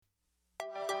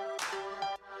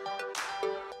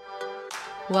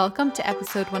Welcome to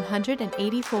episode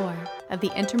 184 of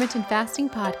the Intermittent Fasting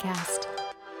Podcast.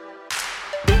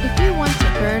 If you want to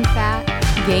burn fat,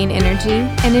 gain energy,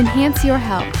 and enhance your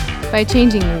health by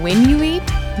changing when you eat,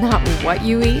 not what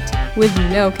you eat, with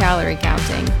no calorie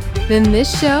counting, then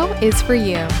this show is for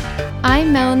you.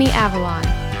 I'm Melanie Avalon,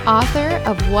 author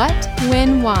of What,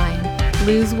 When, Wine,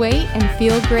 Lose Weight and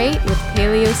Feel Great with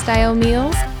Paleo-Style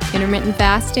Meals, Intermittent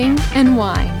Fasting, and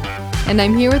Wine. And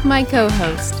I'm here with my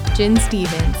co-host, Jen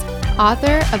Stevens,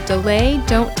 author of Delay,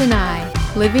 Don't Deny,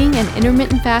 Living an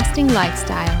Intermittent Fasting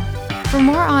Lifestyle. For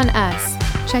more on us,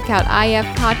 check out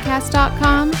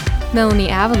ifpodcast.com,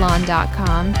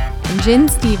 melanieavalon.com, and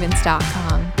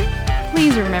jenstevens.com.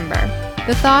 Please remember,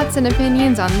 the thoughts and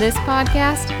opinions on this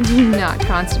podcast do not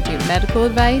constitute medical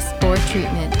advice or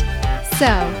treatment.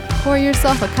 So, pour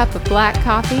yourself a cup of black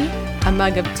coffee, a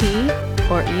mug of tea,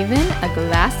 or even a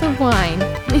glass of wine,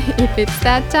 if it's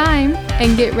that time,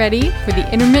 and get ready for the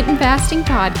Intermittent Fasting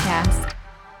Podcast.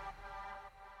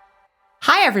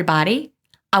 Hi, everybody.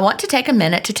 I want to take a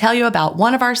minute to tell you about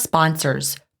one of our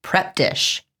sponsors, Prep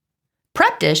Dish.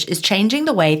 Prep Dish is changing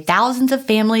the way thousands of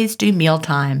families do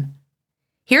mealtime.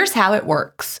 Here's how it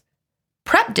works.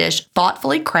 Prep Dish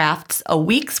thoughtfully crafts a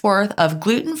week's worth of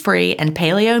gluten-free and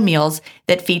paleo meals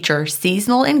that feature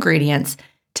seasonal ingredients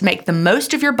to make the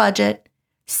most of your budget,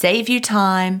 save you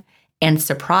time, and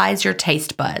surprise your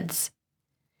taste buds.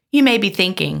 You may be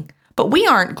thinking, but we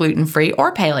aren't gluten-free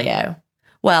or paleo.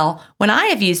 Well, when I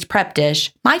have used Prep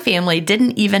Dish, my family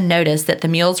didn't even notice that the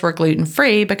meals were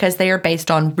gluten-free because they are based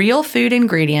on real food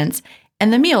ingredients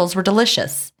and the meals were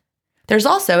delicious. There's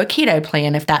also a keto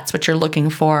plan if that's what you're looking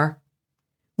for.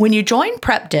 When you join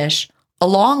Prep Dish,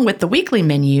 along with the weekly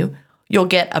menu, you'll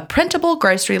get a printable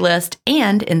grocery list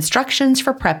and instructions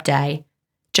for prep day.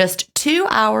 Just 2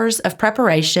 hours of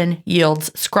preparation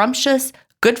yields scrumptious,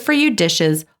 good-for-you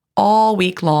dishes all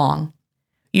week long.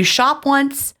 You shop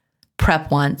once,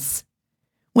 prep once.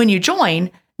 When you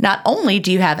join, not only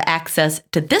do you have access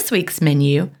to this week's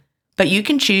menu, but you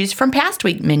can choose from past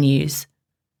week menus.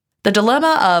 The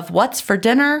dilemma of what's for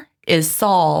dinner is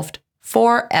solved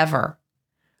forever.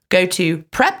 Go to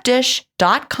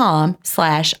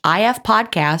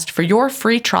prepdish.com/ifpodcast for your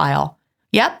free trial.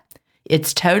 Yep,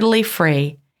 it's totally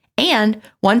free. And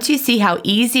once you see how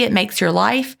easy it makes your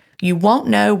life, you won't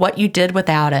know what you did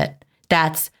without it.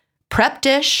 That's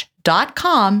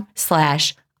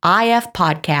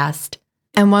prepdish.com/ifpodcast.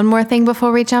 And one more thing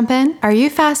before we jump in. Are you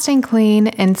fasting clean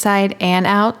inside and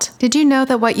out? Did you know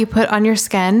that what you put on your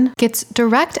skin gets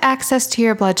direct access to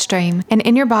your bloodstream and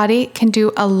in your body can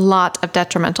do a lot of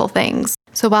detrimental things?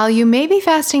 So while you may be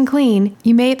fasting clean,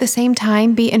 you may at the same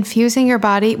time be infusing your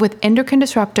body with endocrine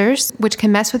disruptors, which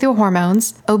can mess with your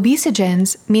hormones,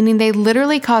 obesogens, meaning they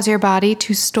literally cause your body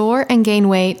to store and gain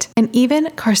weight, and even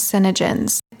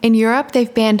carcinogens. In Europe,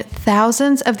 they've banned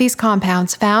thousands of these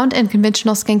compounds found in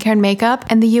conventional skincare and makeup,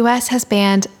 and the US has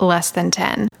banned less than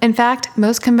 10. In fact,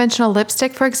 most conventional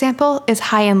lipstick, for example, is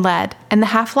high in lead, and the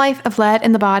half-life of lead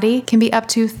in the body can be up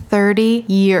to 30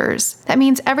 years. That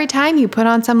means every time you put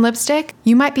on some lipstick,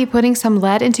 you might be putting some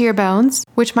lead into your bones,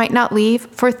 which might not leave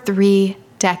for 3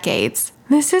 decades.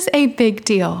 This is a big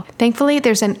deal. Thankfully,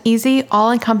 there's an easy,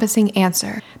 all-encompassing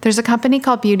answer. There's a company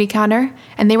called Beautycounter,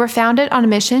 and they were founded on a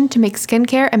mission to make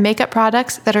skincare and makeup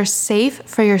products that are safe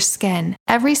for your skin.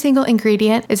 Every single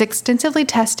ingredient is extensively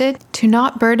tested to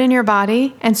not burden your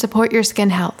body and support your skin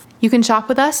health. You can shop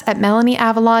with us at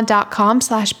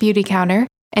melanieavalon.com/beautycounter.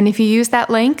 And if you use that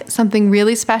link, something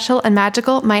really special and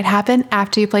magical might happen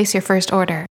after you place your first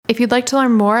order. If you'd like to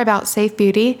learn more about safe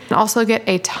beauty and also get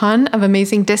a ton of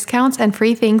amazing discounts and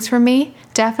free things from me,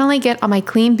 definitely get on my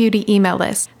Clean Beauty email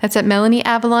list. That's at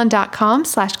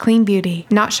melanieavalon.com/cleanbeauty.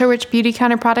 Not sure which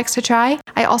Beautycounter products to try?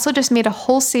 I also just made a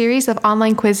whole series of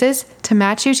online quizzes to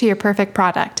match you to your perfect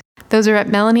product. Those are at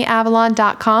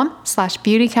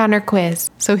melanieavalon.com/beautycounterquiz.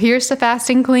 So here's to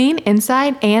fasting clean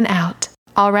inside and out.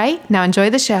 All right, now enjoy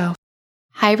the show.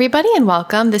 Hi, everybody, and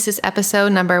welcome. This is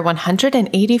episode number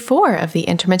 184 of the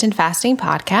Intermittent Fasting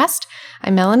Podcast.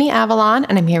 I'm Melanie Avalon,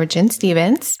 and I'm here with Jen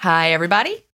Stevens. Hi,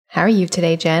 everybody. How are you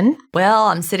today, Jen? Well,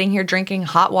 I'm sitting here drinking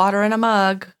hot water in a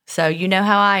mug, so you know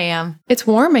how I am. It's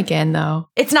warm again, though.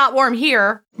 It's not warm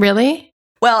here. Really?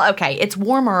 Well, okay, it's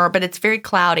warmer, but it's very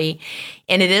cloudy,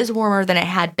 and it is warmer than it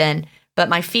had been, but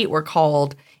my feet were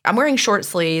cold. I'm wearing short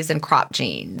sleeves and crop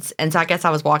jeans, and so I guess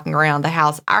I was walking around the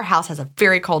house. Our house has a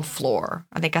very cold floor.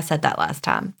 I think I said that last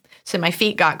time. So my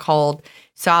feet got cold,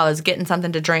 so I was getting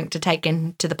something to drink to take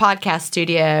into the podcast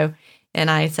studio,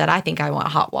 and I said, I think I want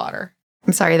hot water.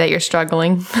 I'm sorry that you're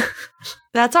struggling.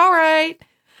 That's all right.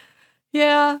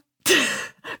 Yeah.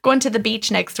 Going to the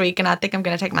beach next week, and I think I'm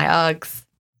going to take my Uggs.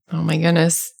 Oh my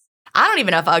goodness. I don't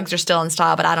even know if Uggs are still in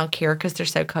style, but I don't care because they're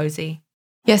so cozy.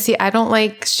 Yeah, see, I don't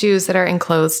like shoes that are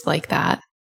enclosed like that.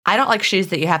 I don't like shoes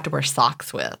that you have to wear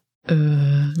socks with.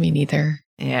 Me neither.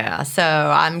 Yeah, so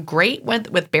I'm great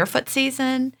with barefoot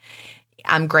season.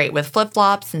 I'm great with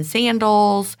flip-flops and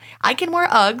sandals. I can wear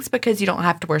Uggs because you don't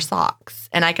have to wear socks.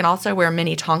 And I can also wear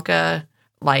mini Tonka,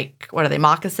 like, what are they,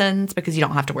 moccasins, because you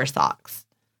don't have to wear socks.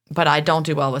 But I don't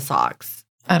do well with socks.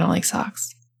 I don't like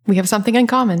socks. We have something in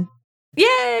common.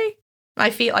 Yay! My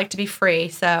feet like to be free,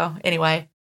 so anyway.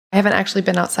 I haven't actually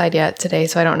been outside yet today,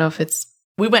 so I don't know if it's...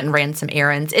 We went and ran some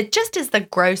errands. It just is the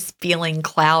gross feeling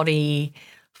cloudy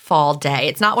fall day.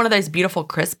 It's not one of those beautiful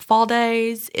crisp fall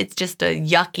days. It's just a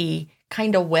yucky,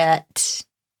 kind of wet.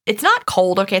 It's not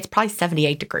cold. Okay, it's probably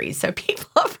 78 degrees. So people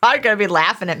are probably going to be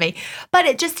laughing at me. But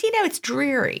it just, it's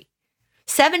dreary.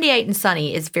 78 and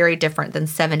sunny is very different than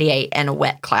 78 and a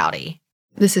wet cloudy.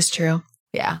 This is true.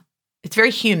 Yeah. It's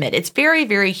very humid. It's very,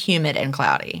 very humid and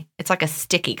cloudy. It's like a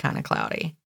sticky kind of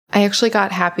cloudy. I actually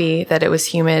got happy that it was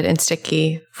humid and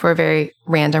sticky for a very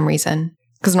random reason,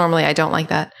 because normally I don't like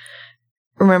that.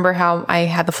 Remember how I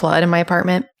had the flood in my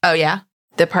apartment? Oh, yeah?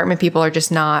 The apartment people are just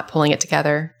not pulling it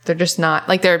together. They're just not,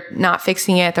 they're not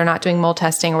fixing it. They're not doing mold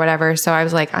testing or whatever. So I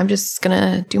was like, I'm just going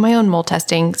to do my own mold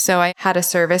testing. So I had a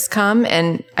service come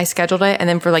and I scheduled it. And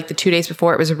then for the 2 days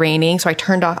before, it was raining. So I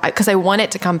turned off because I want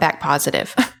it to come back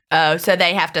positive. Oh, so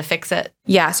they have to fix it?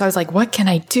 Yeah. So I was like, what can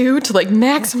I do to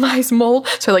maximize mold?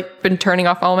 So I been turning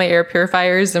off all my air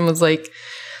purifiers and was like,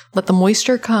 let the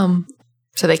moisture come.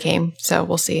 So they came. So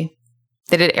we'll see.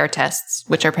 They did air tests,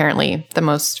 which are apparently the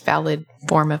most valid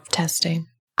form of testing.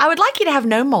 I would like you to have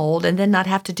no mold and then not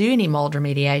have to do any mold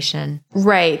remediation.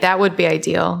 Right. That would be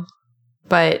ideal.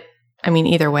 But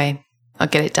either way, I'll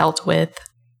get it dealt with.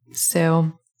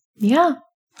 So yeah,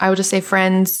 I would just say,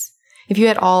 friends, if you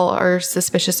at all are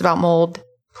suspicious about mold,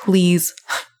 please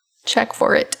check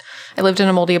for it. I lived in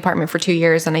a moldy apartment for 2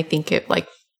 years, and I think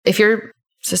if you're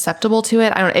susceptible to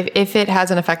it, if it has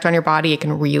an effect on your body, it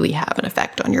can really have an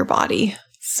effect on your body.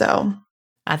 So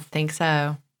I think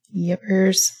so.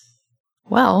 Yippers.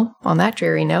 Well, on that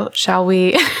dreary note, shall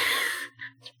we? Do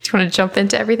you want to jump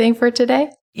into everything for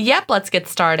today? Yep, let's get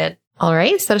started. All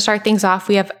right. So to start things off,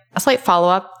 we have a slight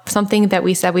follow-up, something that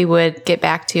we said we would get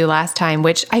back to last time,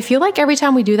 which I feel like every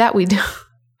time we do that, we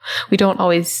don't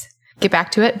always get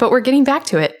back to it, but we're getting back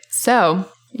to it. So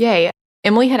yay.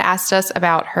 Emily had asked us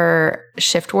about her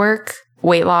shift work,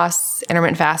 weight loss,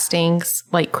 intermittent fastings,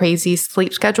 crazy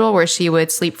sleep schedule where she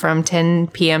would sleep from 10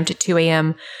 p.m. to 2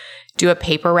 a.m., do a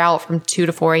paper route from 2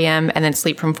 to 4 a.m., and then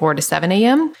sleep from 4 to 7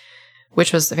 a.m.,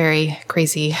 which was a very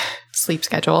crazy sleep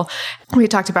schedule. We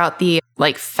talked about the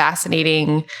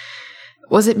fascinating,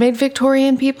 was it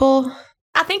mid-Victorian people?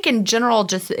 I think in general,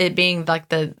 just it being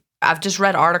I've just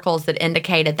read articles that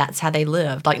indicated that's how they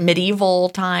lived, medieval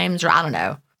times, or I don't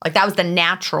know. That was the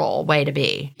natural way to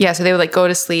be. Yeah, so they would go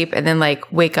to sleep and then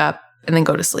wake up and then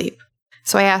go to sleep.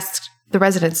 So I asked the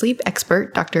resident sleep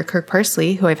expert, Dr. Kirk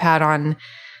Persley, who I've had on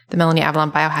the Melanie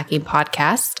Avalon Biohacking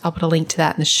podcast. I'll put a link to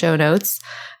that in the show notes.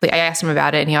 I asked him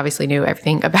about it, and he obviously knew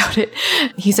everything about it.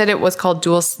 He said it was called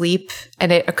dual sleep,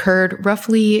 and it occurred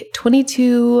roughly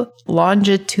 22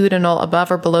 longitudinal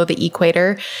above or below the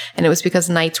equator. And it was because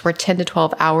nights were 10 to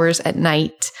 12 hours at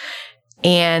night,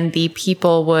 and the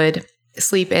people would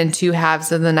sleep in 2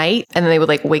 halves of the night, and then they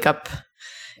would wake up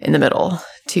in the middle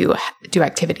to do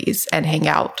activities and hang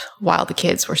out while the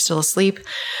kids were still asleep.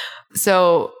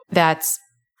 So that's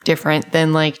different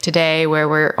than today, where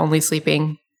we're only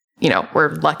sleeping,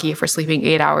 we're lucky if we're sleeping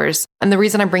 8 hours. And the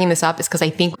reason I'm bringing this up is because I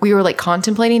think we were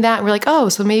contemplating that. We're oh,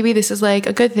 so maybe this is a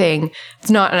good thing.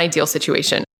 It's not an ideal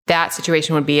situation. That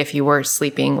situation would be if you were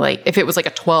sleeping, if it was a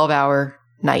 12-hour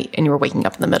night and you were waking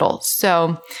up in the middle.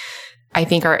 So I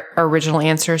think our original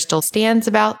answer still stands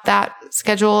about that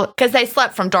schedule. Because they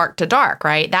slept from dark to dark,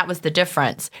 right? That was the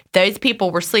difference. Those people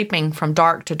were sleeping from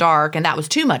dark to dark, and that was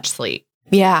too much sleep.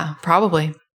 Yeah,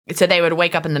 probably. So they would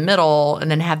wake up in the middle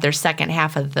and then have their second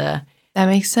half of the... That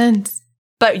makes sense.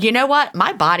 But you know what?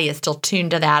 My body is still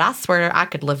tuned to that. I swear I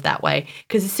could live that way.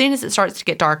 Because as soon as it starts to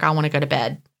get dark, I want to go to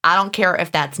bed. I don't care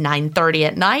if that's 9:30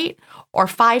 at night or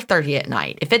 5:30 at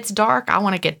night. If it's dark, I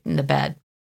want to get into bed.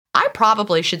 I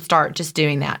probably should start just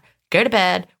doing that. Go to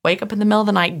bed, wake up in the middle of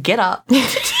the night, get up,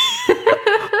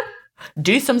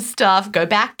 do some stuff, go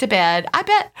back to bed.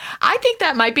 I think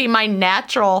that might be my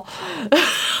natural...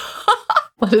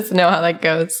 Let us know how that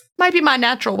goes. Might be my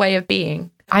natural way of being.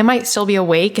 I might still be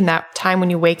awake in that time when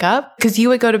you wake up, because you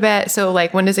would go to bed. So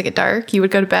when does it get dark? You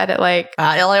would go to bed at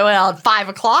 5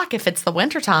 o'clock if it's the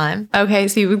winter time. Okay,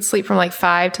 so you would sleep from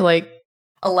 5 to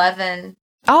 11.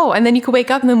 Oh, and then you could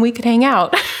wake up and then we could hang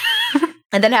out.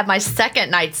 and then have my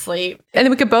second night's sleep. And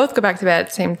then we could both go back to bed at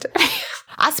the same time.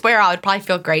 I swear I would probably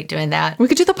feel great doing that. We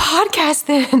could do the podcast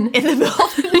then. In the middle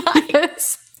of the night.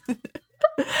 Yes.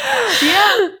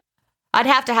 Yeah. I'd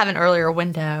have to have an earlier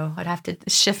window. I'd have to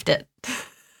shift it.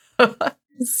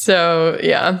 So,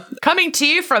 yeah. Coming to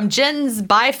you from Jen's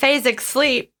biphasic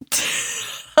sleep.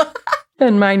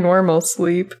 And my normal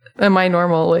sleep. And my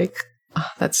normal,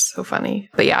 that's so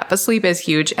funny. But yeah, the sleep is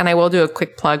huge. And I will do a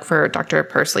quick plug for Dr.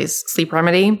 Pursley's sleep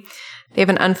remedy. They have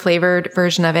an unflavored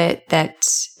version of it that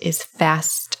is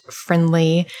fast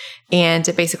friendly. And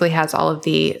it basically has all of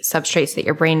the substrates that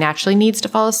your brain naturally needs to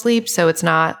fall asleep. So it's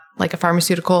not like a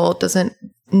pharmaceutical. It doesn't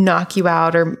knock you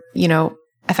out or,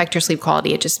 affect your sleep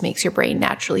quality. It just makes your brain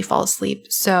naturally fall asleep.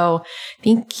 So I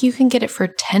think you can get it for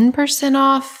 10%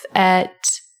 off at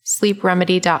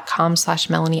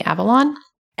sleepremedy.com/MelanieAvalon.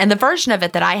 And the version of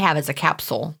it that I have is a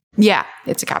capsule. Yeah,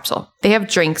 it's a capsule. They have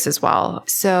drinks as well.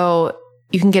 So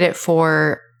you can get it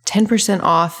for 10%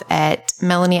 off at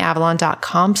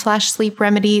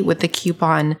MelanieAvalon.com/sleepremedy with the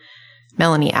coupon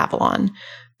MelanieAvalon.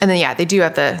 And then, yeah, they do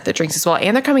have the drinks as well.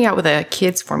 And they're coming out with a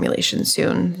kids formulation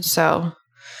soon. So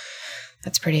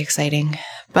that's pretty exciting.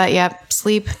 But yeah,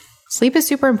 sleep is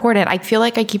super important. I feel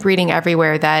like I keep reading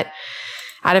everywhere that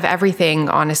out of everything,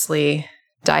 honestly,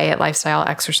 diet, lifestyle,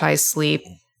 exercise, sleep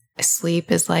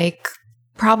is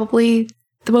probably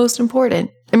the most important.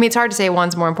 I mean, it's hard to say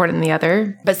one's more important than the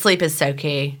other. But sleep is so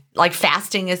key. Like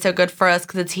fasting is so good for us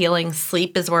because it's healing.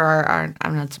 Sleep is where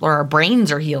it's where our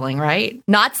brains are healing, right?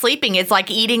 Not sleeping, it's like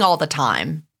eating all the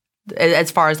time as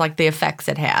far as the effects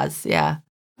it has. Yeah.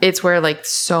 It's where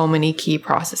so many key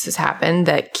processes happen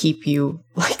that keep you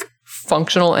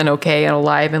functional and okay and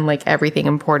alive, and everything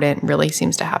important really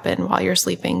seems to happen while you're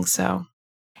sleeping. So,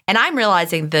 and I'm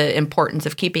realizing the importance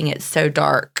of keeping it so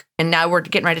dark. And now we're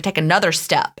getting ready to take another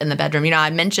step in the bedroom. I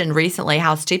mentioned recently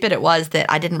how stupid it was that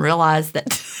I didn't realize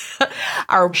that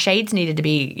our shades needed to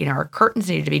be, our curtains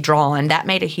needed to be drawn. That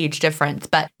made a huge difference.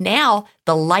 But now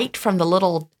the light from the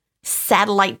little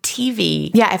satellite TV.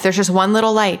 Yeah, if there's just one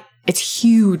little light, it's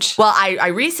huge. Well, I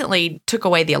recently took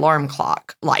away the alarm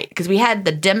clock light because we had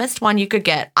the dimmest one you could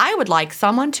get. I would like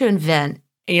someone to invent,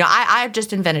 I've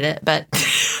just invented it, but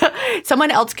someone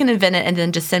else can invent it and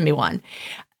then just send me one.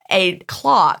 A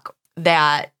clock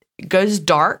that goes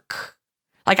dark.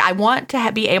 I want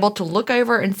to be able to look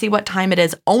over and see what time it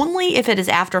is only if it is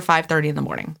after 5:30 in the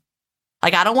morning. I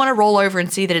don't want to roll over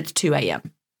and see that it's 2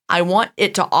 a.m. I want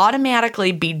it to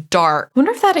automatically be dark. I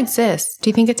wonder if that exists. Do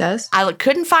you think it does? I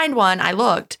couldn't find one. I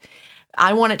looked.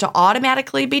 I want it to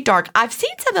automatically be dark. I've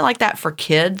seen something like that for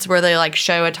kids where they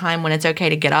show a time when it's okay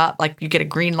to get up. You get a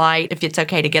green light if it's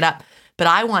okay to get up. But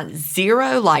I want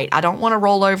zero light. I don't want to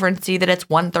roll over and see that it's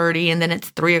 1:30 and then it's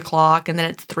 3 o'clock and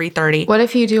then it's 3:30. What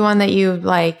if you do one that you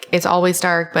it's always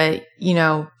dark, but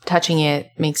touching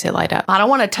it makes it light up? I don't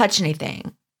want to touch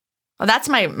anything. Well, that's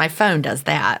my phone does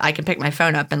that. I can pick my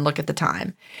phone up and look at the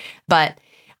time. But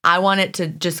I want it to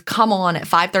just come on at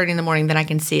 5:30 in the morning, then I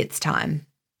can see its time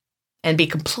and be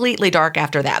completely dark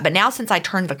after that. But now since I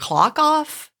turned the clock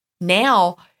off,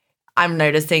 now I'm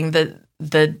noticing that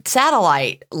the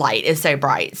satellite light is so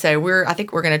bright. So I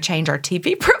think we're going to change our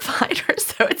TV provider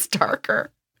so it's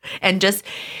darker and just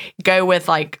go with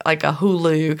like a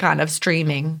Hulu kind of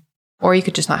streaming. Or you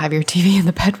could just not have your TV in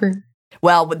the bedroom.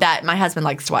 Well, with that, my husband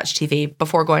likes to watch TV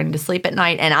before going to sleep at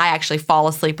night, and I actually fall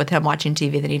asleep with him watching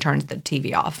TV, then he turns the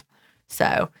TV off.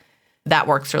 So that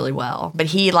works really well. But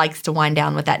he likes to wind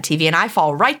down with that TV, and I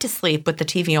fall right to sleep with the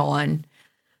TV on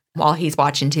while he's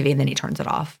watching TV, and then he turns it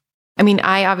off. I mean,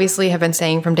 I obviously have been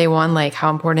saying from day one, how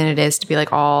important it is to be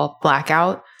all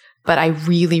blackout, but I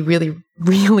really, really,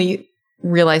 really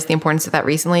realized the importance of that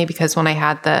recently because when I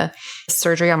had the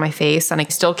surgery on my face and I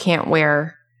still can't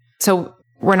wear, so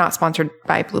we're not sponsored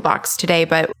by Blue Box today,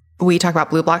 but we talk about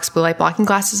blue light blocking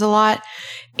glasses a lot.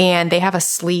 And they have a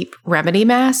sleep remedy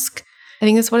mask. I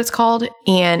think that's what it's called.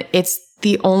 And it's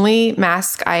the only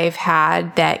mask I've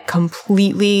had that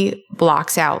completely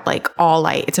blocks out all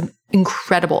light. It's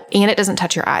incredible. And it doesn't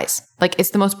touch your eyes.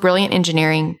 It's the most brilliant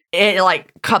engineering. It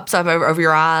cups up over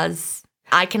your eyes.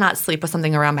 I cannot sleep with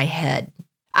something around my head.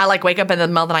 I wake up in the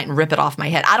middle of the night and rip it off my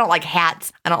head. I don't like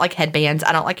hats. I don't like headbands.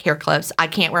 I don't like hair clips. I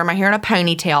can't wear my hair in a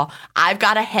ponytail. I've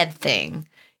got a head thing.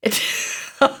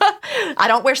 I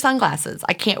don't wear sunglasses.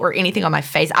 I can't wear anything on my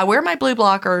face. I wear my blue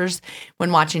blockers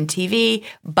when watching TV,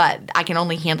 but I can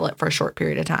only handle it for a short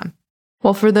period of time.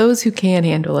 Well, for those who can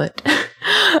handle it.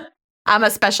 I'm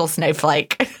a special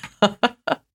snowflake.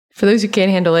 For those who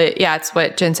can't handle it, yeah, it's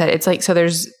what Jen said. It's so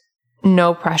there's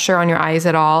no pressure on your eyes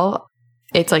at all.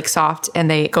 It's soft and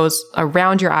it goes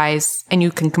around your eyes and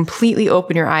you can completely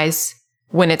open your eyes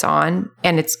when it's on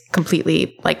and it's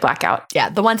completely like blackout. Yeah,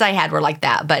 the ones I had were like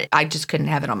that, but I just couldn't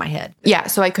have it on my head. Yeah,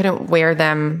 so I couldn't wear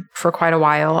them for quite a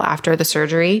while after the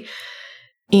surgery.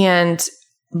 And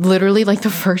literally like the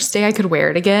first day I could wear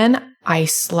it again, I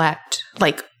slept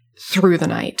like through the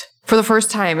night for the first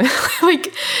time like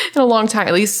in a long time,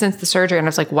 at least since the surgery. And I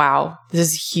was like, wow, this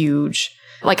is huge.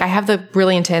 Like I have the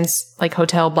really intense like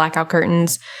hotel blackout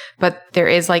curtains, but there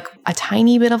is like a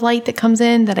tiny bit of light that comes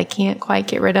in that I can't quite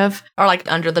get rid of. Or like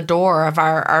under the door of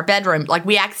our bedroom. Like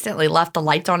we accidentally left the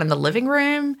lights on in the living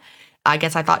room. I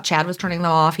guess I thought Chad was turning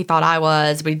them off. He thought I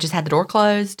was. We just had the door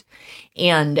closed.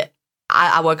 And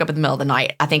I woke up in the middle of the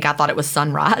night. I think I thought it was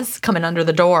sunrise coming under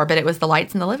the door, but it was the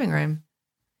lights in the living room.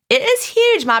 It is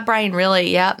huge. My brain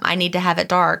really, I need to have it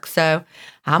dark. So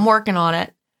I'm working on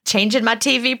it. Changing my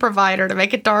TV provider to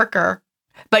make it darker.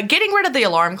 But getting rid of the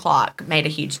alarm clock made a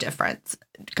huge difference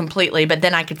completely. But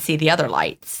then I could see the other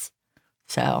lights.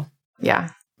 So,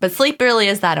 yeah. But sleep really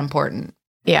is that important.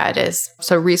 Yeah, it is.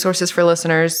 So resources for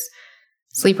listeners,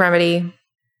 Sleep Remedy.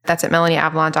 That's at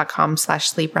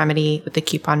melanieavalon.com/sleep remedy with the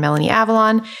coupon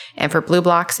MelanieAvalon. And for Blue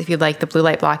Blocks, if you'd like the blue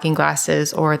light blocking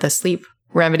glasses or the Sleep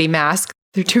Remedy mask,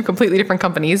 they're two completely different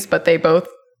companies, but they both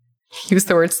use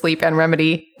the word sleep and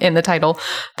remedy in the title.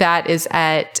 That is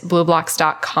at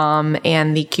blueblocks.com.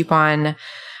 And the coupon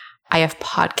IF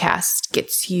podcast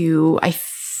gets you, I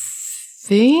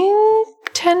think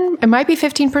 10, it might be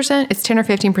 15%. It's 10 or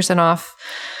 15% off.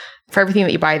 For everything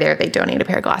that you buy there, they donate a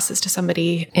pair of glasses to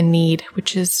somebody in need,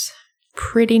 which is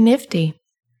pretty nifty.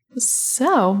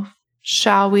 So,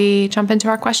 shall we jump into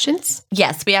our questions?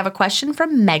 Yes, we have a question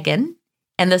from Megan,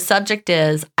 and the subject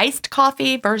is iced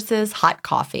coffee versus hot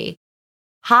coffee.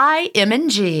 Hi, M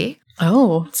and G.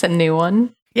 Oh, it's a new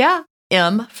one. Yeah,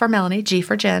 M for Melanie, G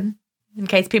for Jen. In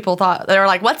case people thought, they were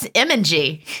like, what's M and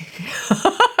G?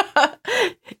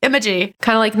 M and G.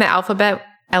 Kind of like in the alphabet,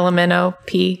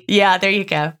 LMNOP. Yeah, there you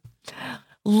go.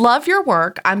 Love your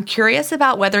work. I'm curious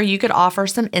about whether you could offer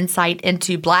some insight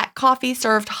into black coffee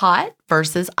served hot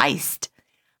versus iced.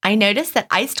 I noticed that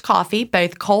iced coffee,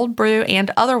 both cold brew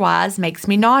and otherwise, makes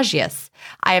me nauseous.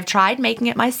 I have tried making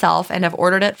it myself and have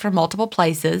ordered it from multiple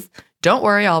places. Don't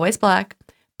worry, always black.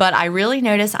 But I really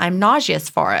notice I'm nauseous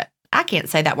for it. I can't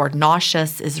say that word.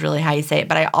 Nauseous is really how you say it,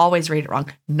 but I always read it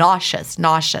wrong. Nauseous.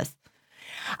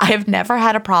 I have never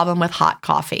had a problem with hot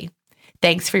coffee.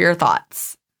 Thanks for your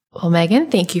thoughts. Well, Megan,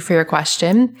 thank you for your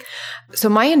question. So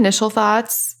my initial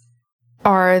thoughts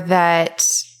are that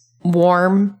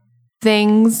warm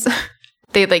things,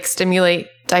 they like stimulate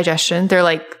digestion. They're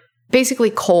like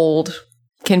basically cold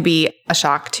can be a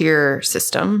shock to your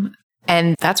system.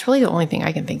 And that's really the only thing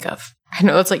I can think of. I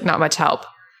know that's like not much help.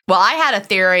 Well, I had a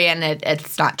theory and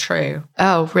it's not true.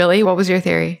 Oh, really? What was your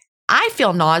theory? I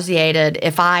feel nauseated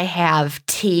if I have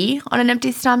tea on an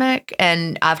empty stomach,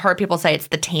 and I've heard people say it's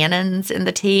the tannins in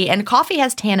the tea, and coffee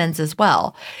has tannins as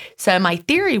well. So my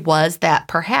theory was that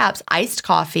perhaps iced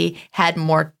coffee had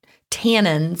more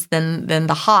tannins than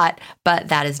the hot, but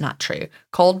that is not true.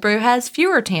 Cold brew has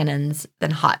fewer tannins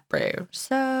than hot brew.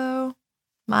 So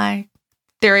my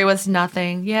theory was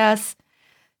nothing. Yes.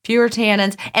 Fewer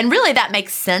tannins. And really that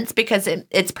makes sense because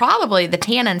it's probably, the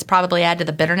tannins probably add to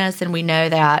the bitterness, and we know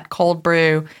that cold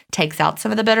brew takes out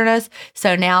some of the bitterness.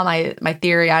 So now my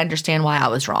theory, I understand why I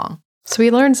was wrong. So we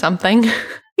learned something.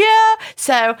 Yeah.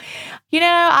 So,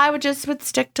 I would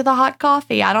stick to the hot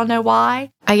coffee. I don't know why.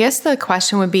 I guess the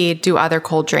question would be, do other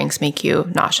cold drinks make you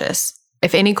nauseous?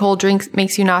 If any cold drink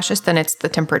makes you nauseous, then it's the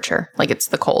temperature, like it's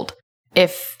the cold.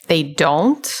 If they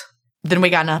don't, then we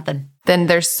got nothing. Then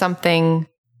there's something...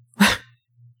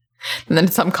 And then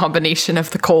some combination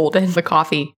of the cold and the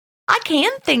coffee. I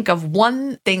can think of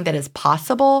one thing that is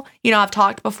possible. I've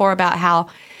talked before about how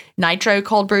nitro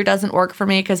cold brew doesn't work for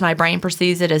me because my brain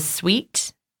perceives it as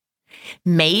sweet.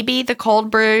 Maybe the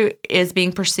cold brew is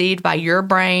being perceived by your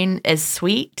brain as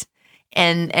sweet,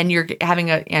 and you're having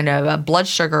a blood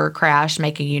sugar crash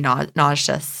making you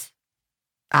nauseous.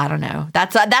 I don't know.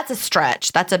 That's a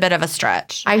stretch. That's a bit of a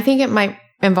stretch. I think it might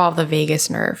involve the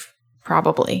vagus nerve,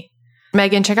 probably.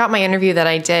 Megan, check out my interview that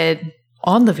I did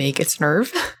on the vagus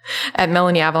nerve at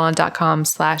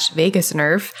melanieavalon.com/vagus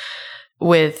nerve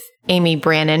with Amy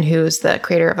Brannon, who's the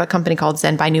creator of a company called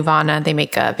Zen by Nirvana. They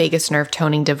make a vagus nerve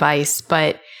toning device,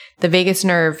 but the vagus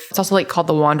nerve, it's also like called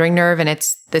the wandering nerve, and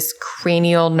it's this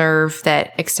cranial nerve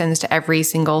that extends to every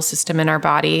single system in our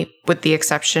body, with the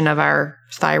exception of our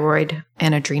thyroid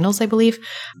and adrenals, I believe.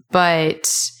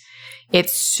 But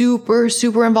it's super,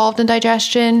 super involved in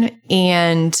digestion,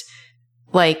 and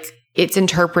like it's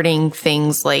interpreting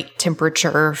things like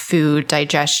temperature, food,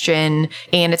 digestion,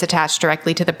 and it's attached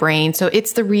directly to the brain. So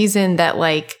it's the reason that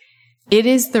like It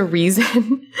is the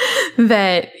reason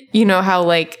that, you know, how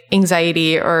like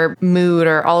anxiety or mood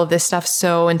or all of this stuff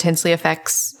so intensely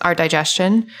affects our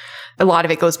digestion. A lot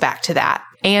of it goes back to that.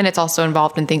 And it's also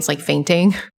involved in things like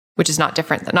fainting, which is not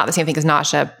the same thing as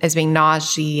nausea, as being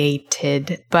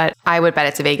nauseated. But I would bet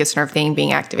it's a vagus nerve thing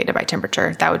being activated by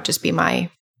temperature. That would just be my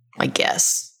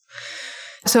guess.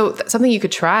 So something you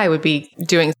could try would be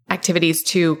doing activities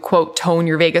to, quote, tone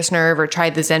your vagus nerve, or try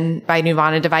the Zen by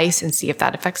Nirvana device and see if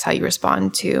that affects how you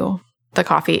respond to the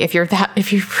coffee. If you're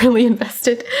really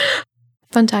invested.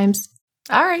 Fun times.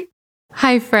 All right.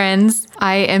 Hi, friends.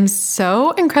 I am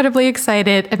so incredibly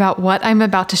excited about what I'm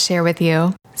about to share with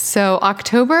you. So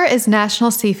October is National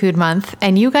Seafood Month,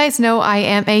 and you guys know I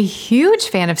am a huge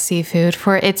fan of seafood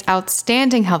for its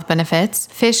outstanding health benefits.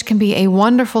 Fish can be a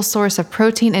wonderful source of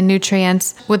protein and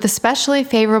nutrients with especially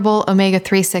favorable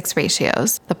omega-3/6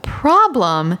 ratios. The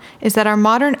problem is that our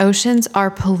modern oceans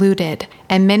are polluted,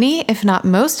 and many, if not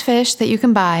most fish that you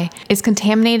can buy is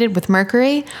contaminated with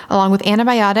mercury, along with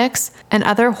antibiotics and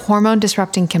other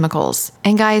hormone-disrupting chemicals.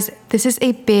 And guys, this is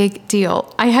a big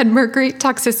deal. I had mercury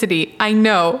toxicity. I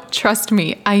know. Trust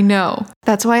me, I know.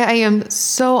 That's why I am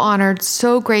so honored,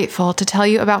 so grateful to tell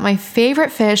you about my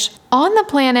favorite fish on the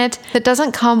planet that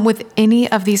doesn't come with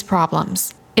any of these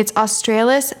problems. It's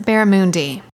Australis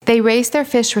barramundi. They raise their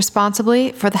fish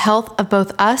responsibly for the health of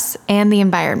both us and the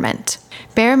environment.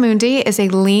 Barramundi is a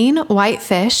lean white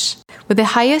fish with the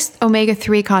highest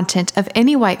omega-3 content of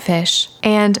any white fish.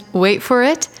 And wait for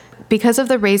it, because of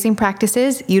the raising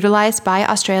practices utilized by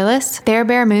Australis, their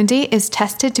barramundi is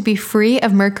tested to be free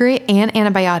of mercury and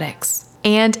antibiotics.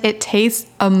 And it tastes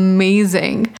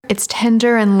amazing. It's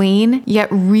tender and lean, yet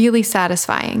really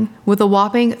satisfying, with a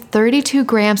whopping 32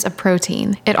 grams of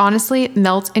protein. It honestly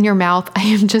melts in your mouth. I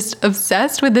am just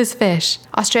obsessed with this fish.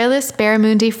 Australis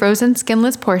barramundi frozen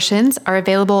skinless portions are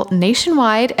available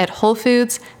nationwide at Whole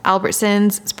Foods,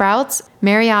 Albertsons, Sprouts,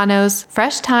 Mariano's,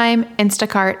 Fresh Thyme,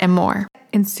 Instacart, and more.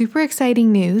 In super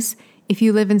exciting news, if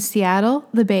you live in Seattle,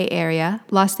 the Bay Area,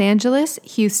 Los Angeles,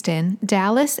 Houston,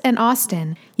 Dallas, and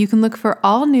Austin, you can look for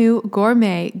all new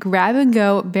gourmet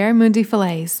grab-and-go barramundi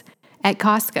fillets at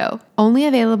Costco, only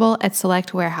available at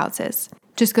select warehouses.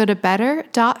 Just go to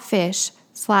better.fish/IF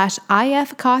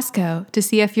Costco to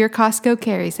see if your Costco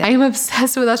carries it. I am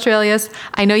obsessed with Australis.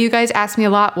 I know you guys ask me a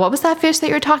lot, what was that fish that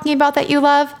you're talking about that you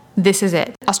love? This is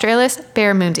it. Australis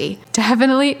barramundi.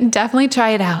 Definitely try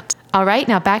it out. All right,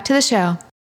 now back to the show.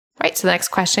 Right, so the next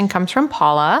question comes from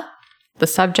Paula. The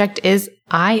subject is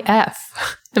IF.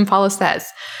 And Paula says,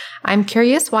 I'm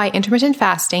curious why intermittent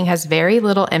fasting has very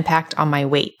little impact on my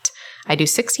weight. I do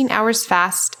 16 hours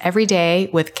fast every day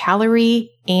with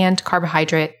calorie and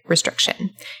carbohydrate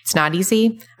restriction. It's not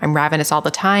easy. I'm ravenous all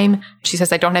the time. She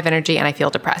says, I don't have energy and I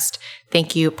feel depressed.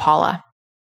 Thank you, Paula.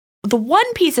 The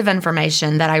one piece of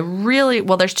information that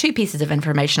there's two pieces of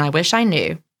information I wish I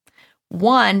knew.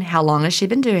 One, how long has she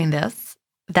been doing this?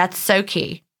 That's so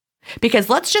key. Because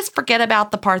let's just forget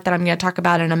about the part that I'm going to talk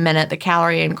about in a minute, the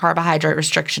calorie and carbohydrate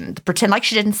restriction. Pretend like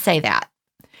she didn't say that.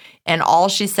 And all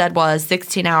she said was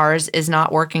 16 hours is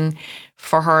not working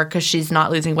for her because she's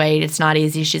not losing weight. It's not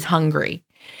easy. She's hungry.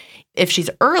 If she's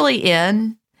early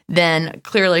in, then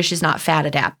clearly she's not fat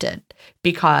adapted,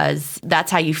 because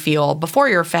that's how you feel before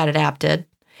you're fat adapted.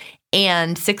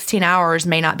 And 16 hours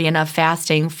may not be enough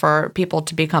fasting for people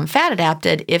to become fat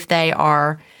adapted if they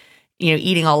are,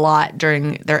 eating a lot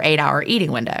during their 8-hour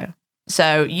eating window.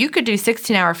 So you could do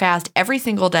 16-hour fast every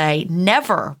single day,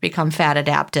 never become fat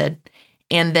adapted,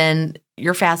 and then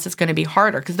your fast is going to be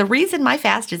harder. Because the reason my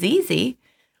fast is easy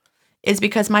is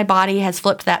because my body has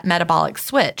flipped that metabolic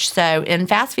switch. So in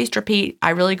Fast, Feast, Repeat, I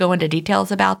really go into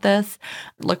details about this.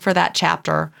 Look for that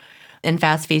chapter in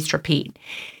Fast, Feast, Repeat.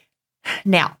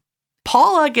 Now,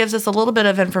 Paula gives us a little bit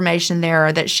of information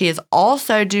there that she is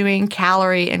also doing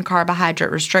calorie and carbohydrate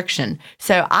restriction.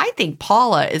 So I think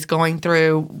Paula is going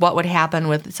through what would happen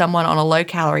with someone on a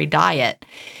low-calorie diet.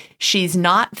 She's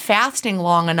not fasting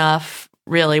long enough,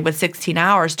 really, with 16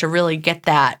 hours to really get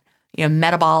that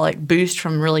metabolic boost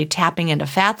from really tapping into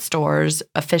fat stores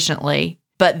efficiently.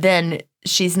 But then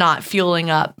she's not fueling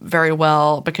up very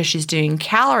well because she's doing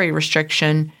calorie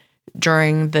restriction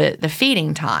during the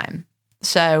feeding time.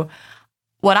 So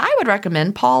what I would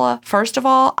recommend, Paula, first of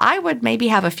all, I would maybe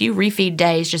have a few refeed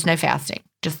days, just no fasting.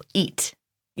 Just eat,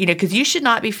 because you should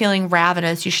not be feeling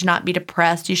ravenous. You should not be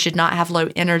depressed. You should not have low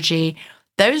energy.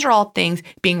 Those are all things.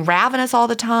 Being ravenous all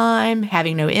the time,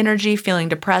 having no energy, feeling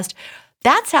depressed.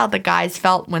 That's how the guys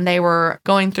felt when they were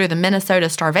going through the Minnesota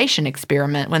starvation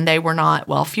experiment, when they were not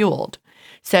well fueled.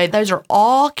 So those are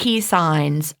all key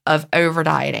signs of over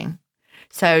dieting.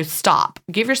 So stop.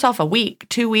 Give yourself a week,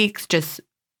 2 weeks, just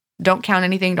Don't count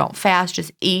anything. Don't fast.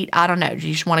 Just eat. I don't know.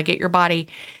 You just want to get your body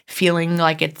feeling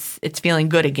like it's feeling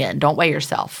good again. Don't weigh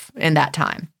yourself in that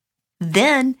time.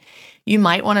 Then you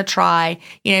might want to try,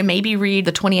 maybe read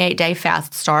the 28-day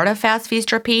fast. Start a fast,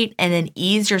 feast, repeat, and then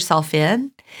ease yourself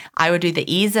in. I would do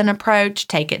the ease in approach.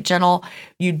 Take it gentle.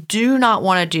 You do not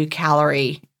want to do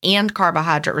calorie and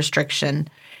carbohydrate restriction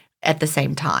at the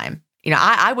same time.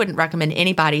 I wouldn't recommend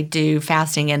anybody do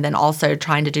fasting and then also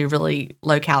trying to do really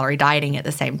low-calorie dieting at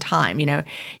the same time.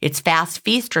 It's fast,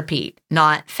 feast, repeat,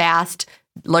 not fast,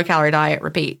 low-calorie diet,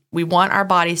 repeat. We want our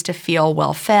bodies to feel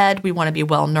well-fed. We want to be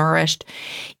well-nourished.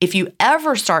 If you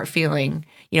ever start feeling,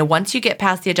 once you get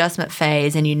past the adjustment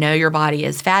phase and your body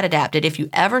is fat adapted, if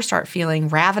you ever start feeling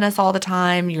ravenous all the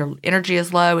time, your energy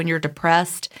is low and you're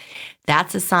depressed,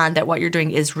 that's a sign that what you're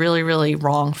doing is really, really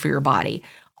wrong for your body.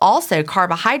 Also,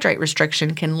 carbohydrate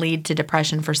restriction can lead to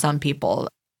depression for some people.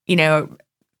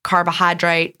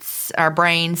 Carbohydrates, our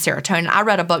brain, serotonin. I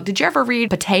read a book. Did you ever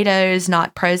read Potatoes,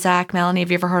 Not Prozac, Melanie?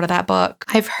 Have you ever heard of that book?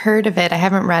 I've heard of it. I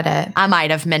haven't read it. I might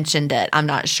have mentioned it. I'm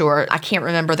not sure. I can't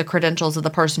remember the credentials of the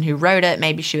person who wrote it.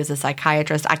 Maybe she was a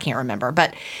psychiatrist. I can't remember.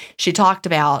 But she talked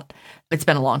about, it's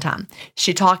been a long time.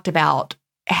 She talked about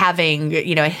having,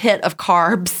 a hit of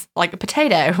carbs like a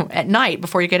potato at night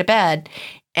before you go to bed,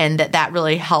 and that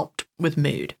really helped with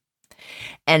mood.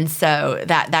 And so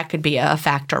that could be a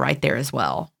factor right there as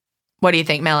well. What do you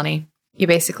think, Melanie? You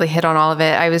basically hit on all of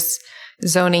it. I was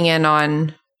zoning in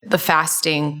on the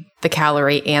fasting, the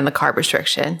calorie, and the carb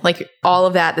restriction. Like all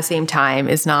of that at the same time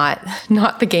is not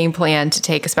the game plan to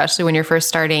take, especially when you're first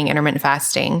starting intermittent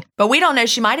fasting. But we don't know.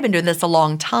 She might have been doing this a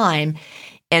long time,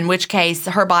 in which case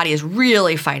her body is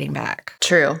really fighting back.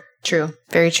 True.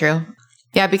 Very true.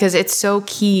 Yeah, because it's so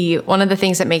key. One of the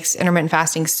things that makes intermittent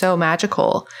fasting so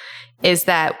magical is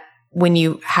that when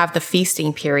you have the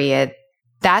feasting period,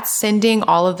 that's sending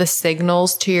all of the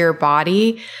signals to your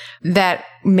body that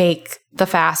make the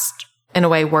fast in a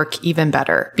way work even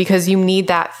better, because you need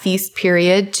that feast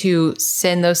period to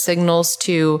send those signals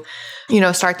to,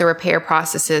 start the repair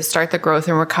processes, start the growth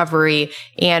and recovery,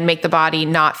 and make the body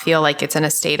not feel like it's in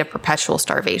a state of perpetual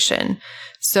starvation.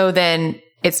 So then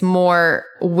it's more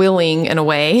willing in a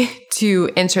way to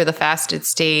enter the fasted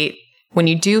state when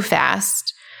you do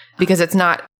fast, because it's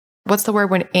not, what's the word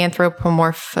when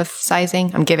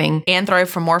anthropomorphizing? I'm giving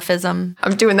anthropomorphism.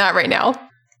 I'm doing that right now,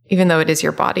 even though it is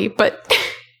your body, but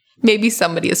maybe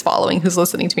somebody is following who's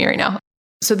listening to me right now.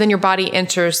 So then your body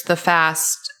enters the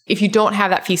fast. If you don't have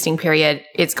that feasting period,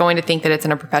 it's going to think that it's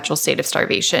in a perpetual state of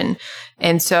starvation.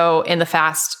 And so in the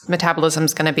fast, metabolism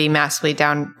is going to be massively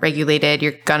down-regulated.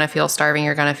 You're going to feel starving.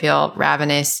 You're going to feel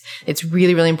ravenous. It's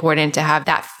really, really important to have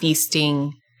that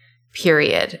feasting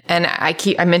period. And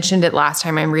I mentioned it last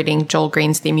time. I'm reading Joel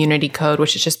Green's The Immunity Code,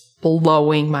 which is just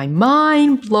blowing my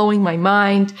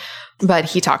mind. But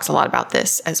he talks a lot about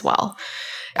this as well.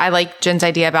 I like Jen's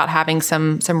idea about having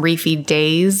some refeed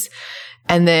days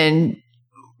and then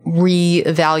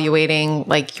reevaluating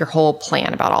like your whole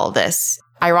plan about all of this.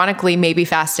 Ironically, maybe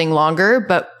fasting longer,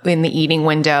 but in the eating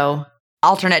window.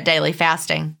 Alternate daily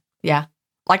fasting. Yeah.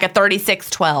 Like a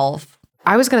 36-12.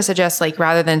 I was going to suggest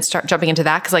rather than start jumping into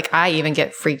that, because I even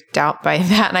get freaked out by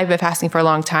that, and I've been fasting for a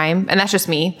long time, and that's just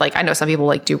me. I know some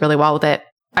people do really well with it.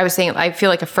 I was saying I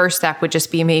feel like a first step would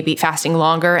just be maybe fasting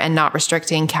longer and not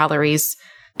restricting calories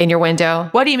in your window.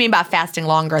 What do you mean by fasting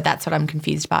longer? That's what I'm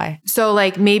confused by. So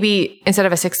maybe instead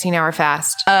of a 16-hour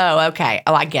fast. Oh, okay.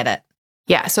 Oh, I get it.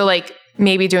 Yeah. So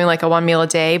maybe doing a one meal a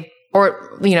day,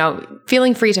 or,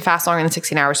 feeling free to fast longer than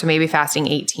 16 hours. So maybe fasting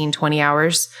 18, 20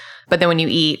 hours. But then when you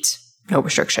eat, no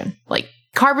restriction.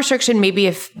 Carb restriction, maybe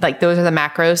if those are the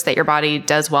macros that your body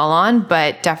does well on,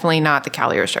 but definitely not the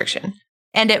calorie restriction.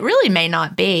 And it really may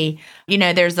not be.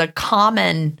 There's a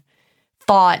common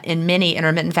thought in many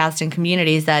intermittent fasting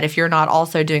communities that if you're not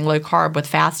also doing low carb with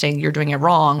fasting, you're doing it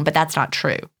wrong, but that's not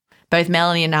true. Both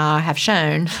Melanie and I have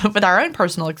shown with our own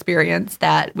personal experience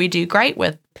that we do great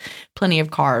with plenty of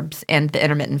carbs and the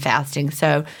intermittent fasting.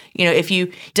 So, if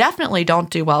you definitely don't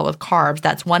do well with carbs,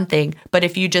 that's one thing. But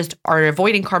if you just are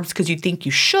avoiding carbs because you think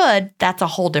you should, that's a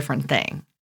whole different thing.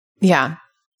 Yeah,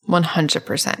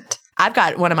 100%. I've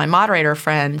got one of my moderator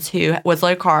friends who was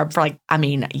low carb for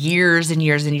years and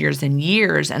years and years and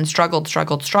years, and struggled.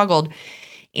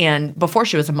 And before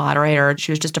she was a moderator,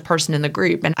 she was just a person in the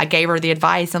group. And I gave her the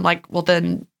advice. I'm like, well,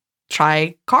 then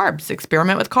try carbs,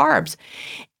 experiment with carbs.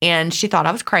 And she thought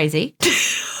I was crazy.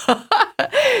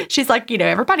 She's like,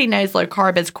 everybody knows low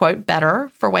carb is, quote, better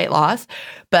for weight loss.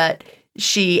 But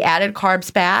she added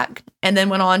carbs back and then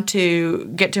went on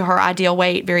to get to her ideal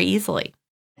weight very easily.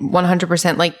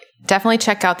 100%. Definitely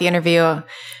check out the interview. And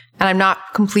I'm not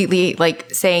completely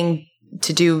saying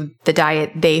to do the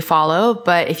diet they follow.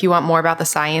 But if you want more about the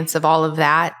science of all of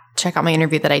that, check out my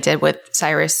interview that I did with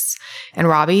Cyrus and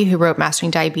Robbie, who wrote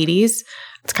Mastering Diabetes.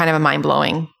 It's kind of a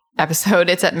mind-blowing episode.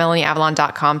 It's at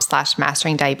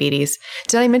melanieavalon.com/mastering diabetes.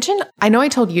 Did I mention, I know I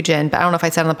told you, Jen, but I don't know if I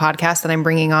said on the podcast that I'm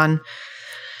bringing on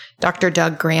Dr.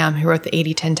 Doug Graham, who wrote the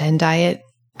 80-10-10 diet.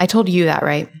 I told you that,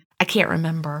 right? I can't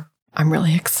remember. I'm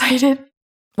really excited.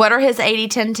 What are his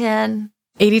 80-10-10?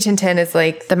 80-10-10 is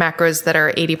like the macros that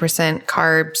are 80%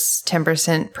 carbs,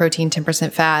 10% protein,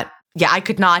 10% fat. Yeah, I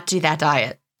could not do that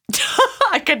diet.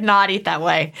 I could not eat that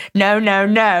way. No, no,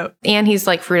 no. And he's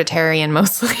like fruitarian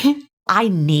mostly. I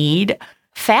need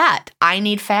fat. I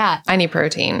need fat. I need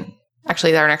protein.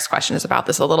 Actually, our next question is about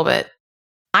this a little bit.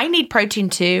 I need protein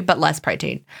too, but less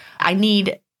protein. I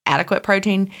need adequate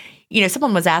protein. You know,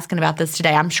 someone was asking about this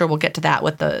today. I'm sure we'll get to that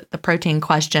with the protein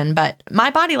question, but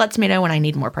my body lets me know when I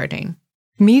need more protein.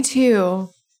 Me too.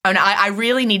 Oh, no, I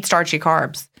really need starchy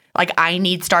carbs. Like, I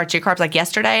need starchy carbs. Like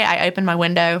yesterday, I opened my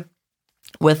window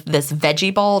with this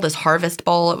veggie bowl, this harvest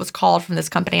bowl, it was called, from this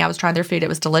company. I was trying their food. It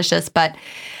was delicious, but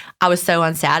I was so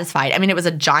unsatisfied. I mean, it was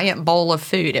a giant bowl of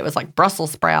food. It was like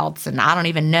Brussels sprouts and I don't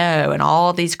even know, and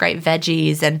all these great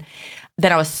veggies. And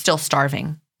then I was still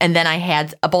starving. And then I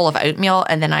had a bowl of oatmeal,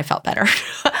 and then I felt better.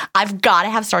 I've got to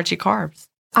have starchy carbs.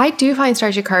 I do find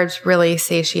starchy carbs really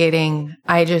satiating.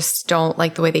 I just don't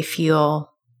like the way they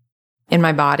feel in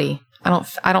my body.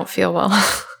 I don't feel well.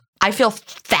 I feel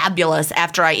fabulous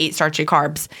after I eat starchy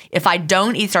carbs. If I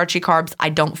don't eat starchy carbs, I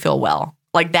don't feel well.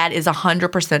 Like, that is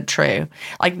 100% true.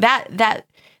 Like that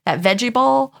veggie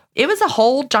bowl, it was a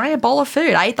whole giant bowl of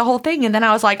food. I ate the whole thing, and then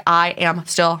I was like, I am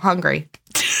still hungry.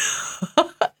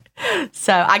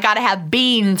 So I got to have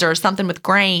beans or something with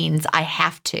grains. I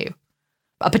have to.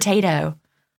 A potato.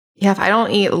 Yeah, if I don't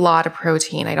eat a lot of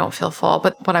protein, I don't feel full.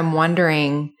 But what I'm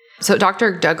wondering, so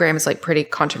Dr. Doug Graham is like pretty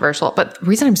controversial, but the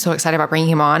reason I'm so excited about bringing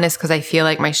him on is because I feel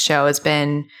like my show has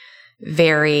been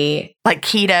very like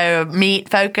keto meat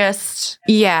focused.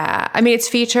 Yeah. I mean, it's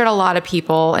featured a lot of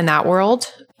people in that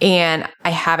world, and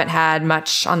I haven't had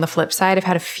much on the flip side. I've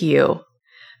had a few,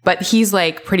 but he's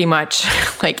like pretty much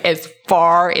like as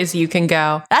far as you can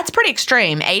go. That's pretty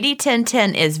extreme.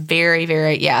 80-10-10 is very,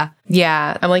 very, yeah.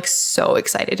 Yeah. I'm like so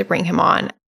excited to bring him on.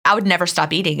 I would never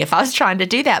stop eating if I was trying to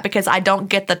do that, because I don't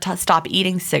get the stop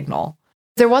eating signal.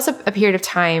 There was a period of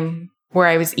time where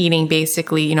I was eating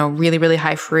basically, you know, really, really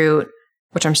high fruit,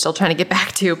 which I'm still trying to get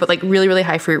back to, but like really, really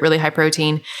high fruit, really high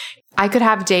protein. I could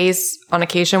have days on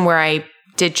occasion where I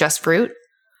did just fruit.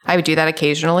 I would do that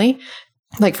occasionally,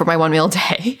 like for my one meal a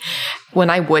day. When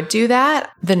I would do that,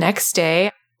 the next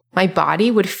day, my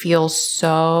body would feel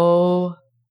so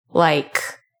like,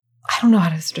 I don't know how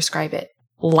to describe it,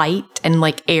 light and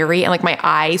like airy. And like my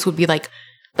eyes would be like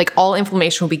all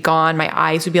inflammation would be gone. My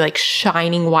eyes would be like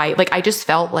shining white. Like I just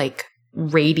felt like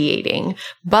radiating,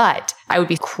 but I would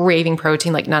be craving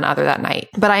protein like none other that night.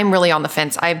 But I'm really on the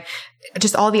fence. I've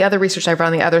just all the other research I've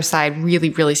run on the other side really,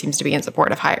 really seems to be in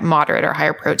support of moderate or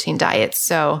higher protein diets.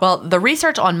 So, well, the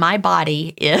research on my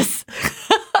body is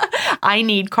I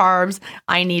need carbs,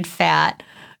 I need fat,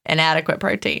 and adequate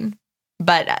protein.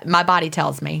 But my body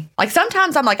tells me. Like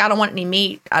sometimes I'm like, I don't want any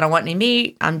meat. I don't want any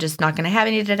meat. I'm just not going to have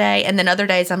any today. And then other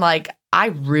days I'm like, I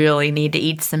really need to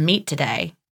eat some meat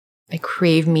today. I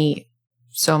crave meat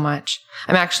so much.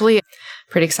 I'm actually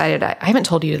pretty excited. I haven't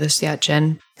told you this yet,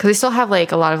 Jen, because I still have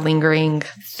like a lot of lingering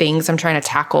things I'm trying to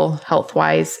tackle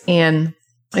health-wise. And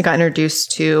I got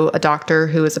introduced to a doctor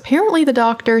who is apparently the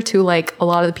doctor to like a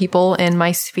lot of the people in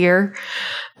my sphere.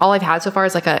 All I've had so far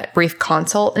is like a brief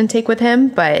consult intake with him,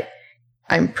 but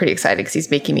I'm pretty excited because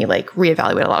he's making me like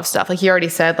reevaluate a lot of stuff. Like he already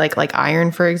said, like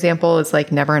iron, for example, is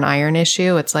like never an iron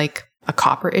issue. It's like a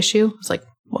copper issue. It's like,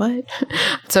 what?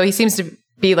 So he seems to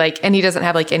be like, and he doesn't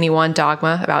have like any one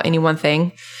dogma about any one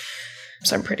thing.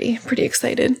 So I'm pretty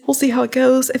excited. We'll see how it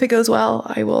goes. If it goes well,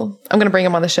 I'm going to bring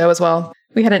him on the show as well.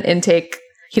 We had an intake.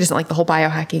 He doesn't like the whole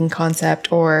biohacking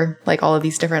concept or like all of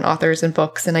these different authors and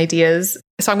books and ideas.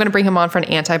 So I'm going to bring him on for an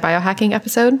anti-biohacking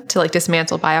episode to like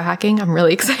dismantle biohacking. I'm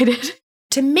really excited.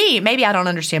 To me, maybe I don't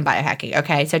understand biohacking.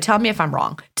 Okay, so tell me if I'm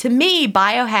wrong. To me,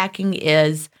 biohacking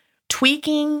is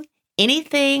tweaking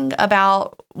anything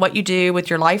about what you do with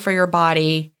your life or your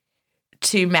body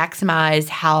to maximize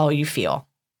how you feel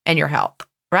and your health,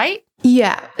 right?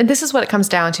 Yeah. And this is what it comes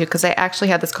down to, because I actually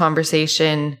had this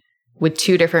conversation with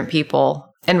two different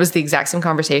people and it was the exact same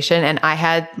conversation. And I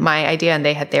had my idea and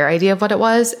they had their idea of what it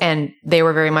was. And they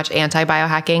were very much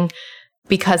anti-biohacking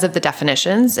because of the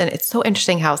definitions. And it's so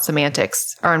interesting how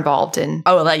semantics are involved in.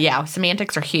 Oh, yeah.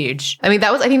 Semantics are huge. I mean,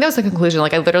 I think that was the conclusion.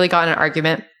 Like I literally got in an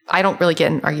argument. I don't really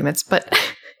get in arguments, but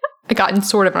got in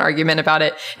sort of an argument about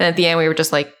it. And at the end, we were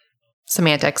just like,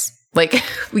 semantics. Like,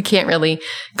 we can't really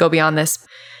go beyond this.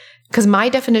 Because my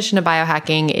definition of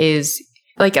biohacking is,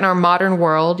 like, in our modern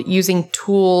world, using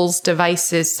tools,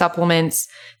 devices, supplements,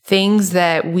 things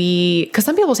that because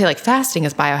some people say like fasting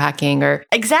is biohacking or.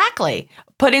 Exactly.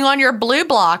 Putting on your blue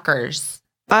blockers.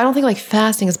 I don't think like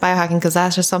fasting is biohacking because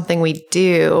that's just something we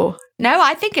do. No,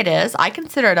 I think it is. I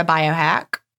consider it a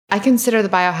biohack. I consider the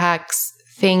biohacks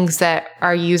things that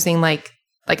are using like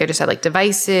I just said, like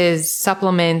devices,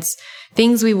 supplements,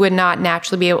 things we would not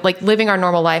naturally be able, like living our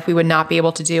normal life, we would not be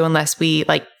able to do unless we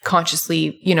like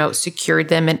consciously, secured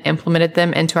them and implemented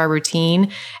them into our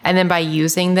routine. And then by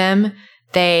using them,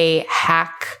 they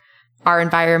hack our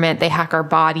environment, they hack our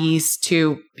bodies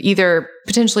to either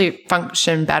potentially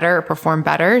function better or perform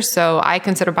better. So I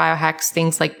consider biohacks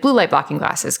things like blue light blocking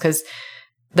glasses, because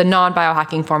the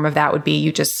non-biohacking form of that would be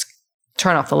you just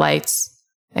turn off the lights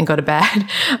and go to bed.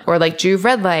 Or like Juve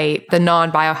red light, the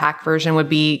non-biohack version would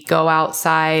be go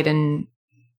outside and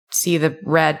see the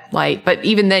red light. But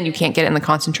even then you can't get it in the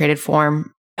concentrated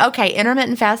form. Okay,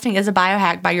 intermittent fasting is a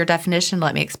biohack by your definition.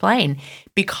 Let me explain.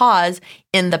 Because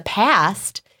in the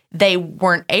past, they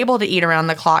weren't able to eat around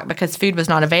the clock because food was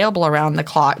not available around the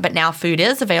clock. But now food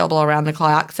is available around the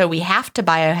clock. So we have to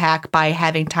biohack by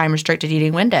having time-restricted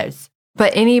eating windows.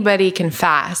 But anybody can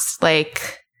fast,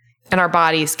 and our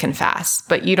bodies can fast.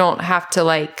 But you don't have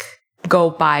to go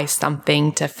buy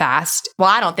something to fast. Well,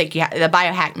 I don't think the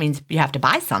biohack means you have to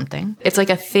buy something. It's like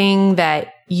a thing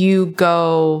that you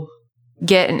go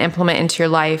get and implement into your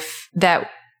life that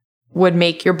would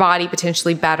make your body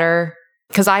potentially better.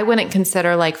 Because I wouldn't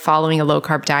consider following a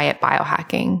low-carb diet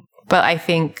biohacking. But I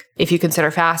think if you consider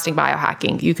fasting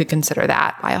biohacking, you could consider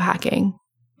that biohacking.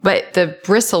 But the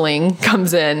bristling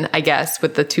comes in, I guess,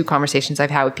 with the two conversations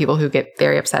I've had with people who get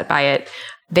very upset by it.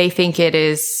 They think it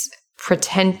is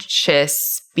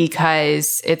pretentious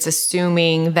because it's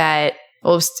assuming that,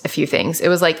 a few things. It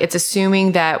was it's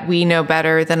assuming that we know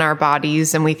better than our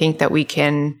bodies and we think that we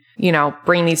can,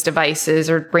 bring these devices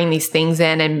or bring these things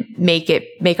in and make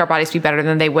our bodies be better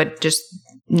than they would just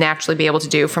naturally be able to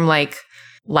do from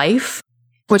life.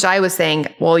 Which I was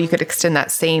saying, well, you could extend that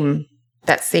same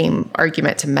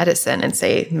argument to medicine and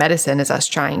say medicine is us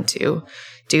trying to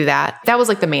do that. That was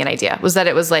the main idea, was that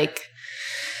it was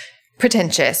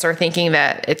pretentious or thinking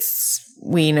that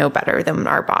we know better than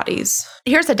our bodies.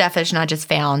 Here's a definition I just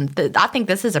found. I think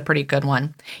this is a pretty good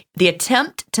one. The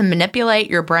attempt to manipulate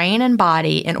your brain and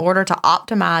body in order to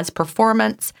optimize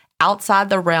performance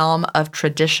outside the realm of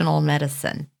traditional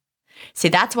medicine. See,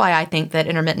 that's why I think that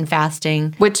intermittent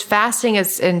fasting... Which fasting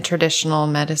is in traditional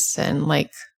medicine,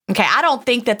 Okay, I don't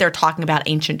think that they're talking about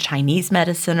ancient Chinese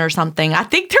medicine or something. I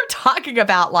think they're talking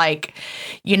about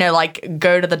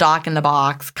go to the doc in the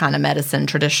box kind of medicine,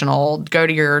 traditional, go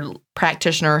to your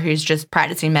practitioner who's just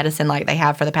practicing medicine like they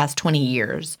have for the past 20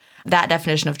 years. That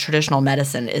definition of traditional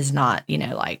medicine is not,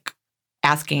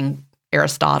 asking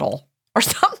Aristotle or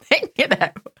something,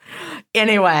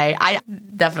 Anyway, I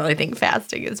definitely think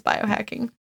fasting is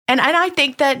biohacking. And I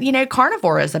think that,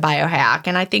 carnivore is a biohack.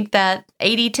 And I think that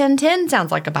 80-10-10 sounds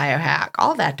like a biohack.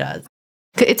 All that does.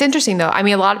 It's interesting, though. I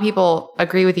mean, a lot of people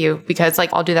agree with you because,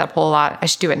 I'll do that poll a lot. I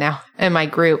should do it now in my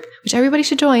group, which everybody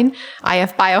should join.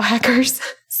 IF Biohackers.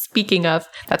 Speaking of,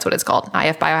 that's what it's called.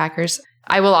 IF Biohackers.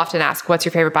 I will often ask, what's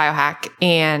your favorite biohack?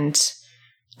 And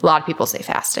a lot of people say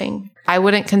fasting. I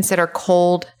wouldn't consider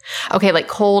cold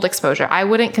exposure. I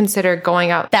wouldn't consider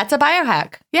going out. That's a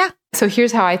biohack. Yeah. So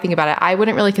here's how I think about it. I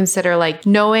wouldn't really consider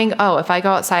knowing, if I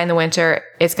go outside in the winter,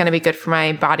 it's going to be good for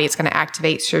my body. It's going to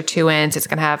activate sirtuins. It's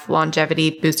going to have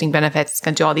longevity boosting benefits. It's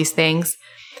going to do all these things.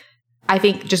 I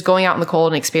think just going out in the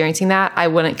cold and experiencing that, I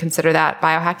wouldn't consider that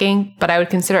biohacking, but I would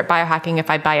consider it biohacking if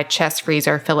I buy a chest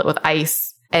freezer, fill it with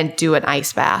ice, and do an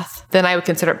ice bath. Then I would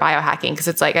consider it biohacking because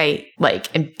it's I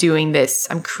am doing this.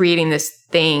 I'm creating this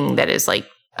thing that is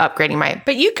upgrading my.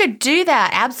 But you could do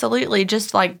that absolutely,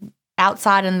 just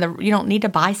outside you don't need to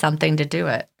buy something to do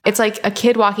it. It's like a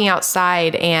kid walking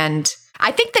outside, and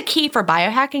I think the key for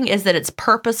biohacking is that it's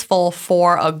purposeful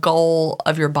for a goal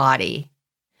of your body.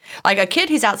 A kid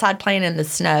who's outside playing in the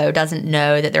snow doesn't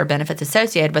know that there are benefits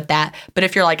associated with that. But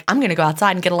if you're I'm going to go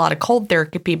outside and get a lot of cold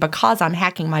therapy because I'm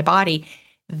hacking my body,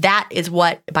 that is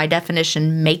what, by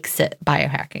definition, makes it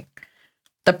biohacking.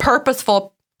 The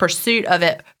purposeful pursuit of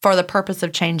it for the purpose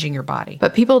of changing your body.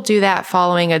 But people do that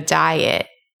following a diet,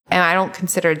 and I don't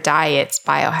consider diets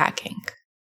biohacking.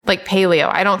 Paleo,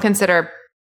 I don't consider...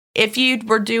 If you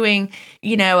were doing,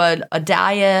 a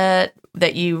diet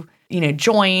that you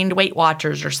joined Weight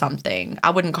Watchers or something,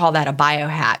 I wouldn't call that a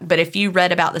biohack. But if you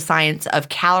read about the science of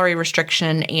calorie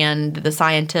restriction and the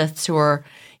scientists who are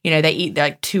they eat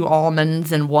like 2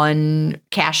 almonds and 1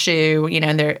 cashew,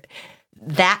 and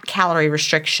that calorie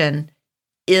restriction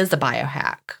is a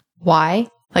biohack. Why?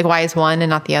 Like, why is one and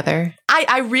not the other?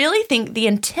 I really think the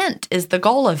intent is the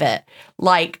goal of it.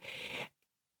 Like,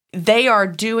 they are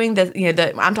doing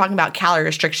I'm talking about calorie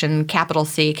restriction, capital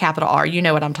C, capital R. You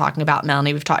know what I'm talking about,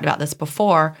 Melanie. We've talked about this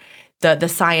before. The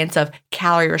science of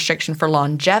calorie restriction for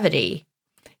longevity,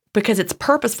 because it's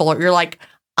purposeful. You're like,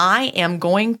 I am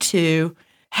going to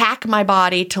hack my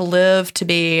body to live to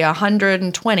be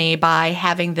 120 by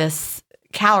having this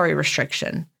calorie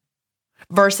restriction,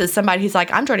 versus somebody who's like,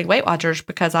 I'm joining Weight Watchers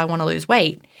because I want to lose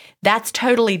weight. That's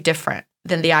totally different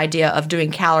than the idea of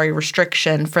doing calorie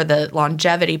restriction for the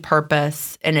longevity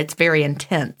purpose. And it's very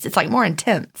intense. It's like more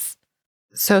intense.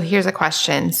 So here's a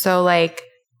question. So like,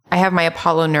 I have my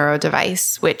Apollo Neuro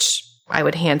device, which I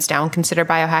would hands down consider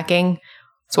biohacking.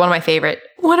 It's one of my favorite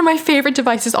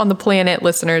devices on the planet,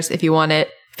 listeners, if you want it.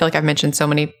 I feel like I've mentioned so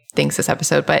many things this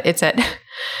episode, but it's at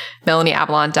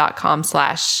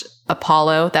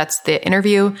melanieavalon.com/Apollo. That's the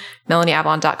interview.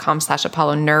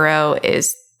 melanieavalon.com/Apollo Neuro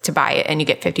is to buy it, and you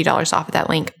get $50 off of that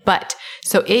link. But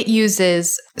so it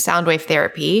uses sound wave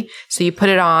therapy. So you put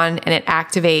it on and it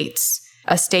activates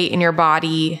a state in your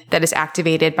body that is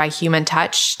activated by human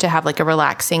touch to have like a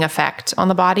relaxing effect on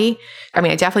the body. I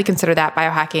mean, I definitely consider that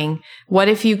biohacking. What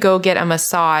if you go get a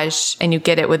massage and you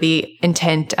get it with the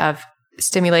intent of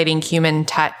stimulating human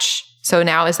touch? So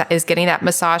now is getting that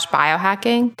massage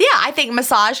biohacking? Yeah, I think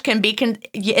massage can be,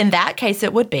 in that case,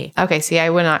 it would be. Okay, see, I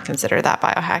would not consider that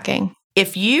biohacking.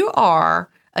 If you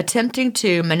are attempting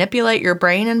to manipulate your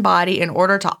brain and body in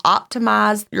order to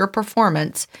optimize your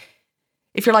performance,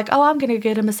 if you're like, oh, I'm going to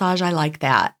get a massage, I like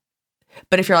that.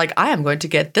 But if you're like, I am going to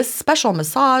get this special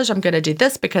massage, I'm going to do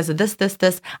this because of this,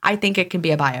 I think it can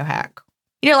be a biohack.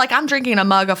 Like I'm drinking a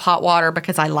mug of hot water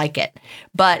because I like it.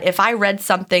 But if I read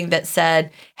something that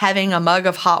said having a mug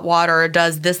of hot water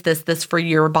does this for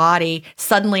your body,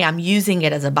 suddenly I'm using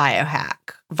it as a biohack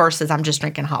versus I'm just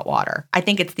drinking hot water. I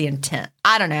think it's the intent.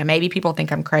 I don't know. Maybe people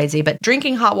think I'm crazy, but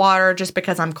drinking hot water just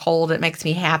because I'm cold, it makes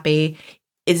me happy,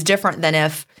 is different than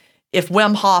if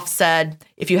Wim Hof said,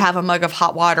 if you have a mug of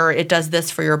hot water, it does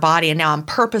this for your body. And now I'm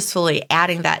purposefully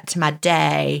adding that to my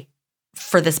day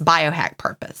for this biohack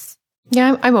purpose.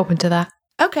 Yeah, I'm open to that.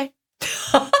 Okay.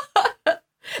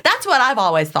 That's what I've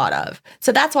always thought of.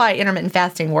 So that's why intermittent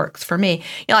fasting works for me.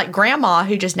 Like grandma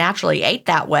who just naturally ate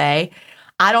that way,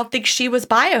 I don't think she was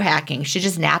biohacking. She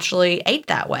just naturally ate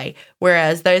that way.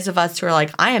 Whereas those of us who are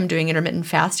like, I am doing intermittent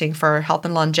fasting for health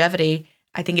and longevity,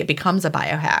 I think it becomes a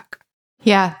biohack.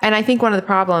 Yeah. And I think one of the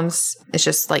problems is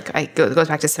just like, it goes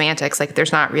back to semantics. Like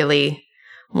there's not really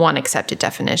one accepted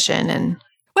definition. And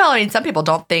well, I mean, some people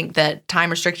don't think that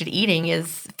time-restricted eating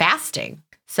is fasting.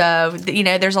 So,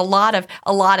 there's a lot of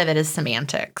it is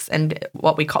semantics and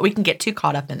what we can get too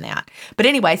caught up in that. But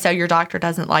anyway, so your doctor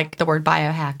doesn't like the word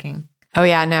biohacking. Oh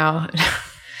yeah, no.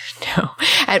 No.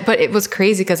 But it was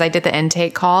crazy because I did the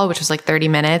intake call, which was like 30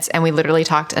 minutes, and we literally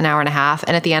talked an hour and a half.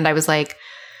 And at the end, I was like,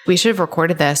 we should have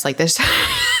recorded this. Like this,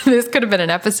 this could have been an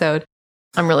episode.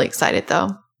 I'm really excited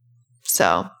though.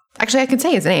 So actually, I can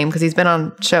say his name because he's been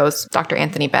on shows, Dr.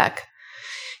 Anthony Beck.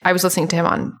 I was listening to him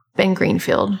on Ben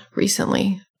Greenfield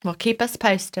recently. Well, keep us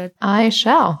posted. I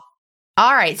shall.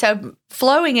 All right. So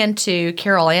flowing into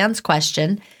Carol Ann's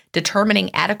question, determining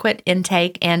adequate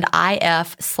intake and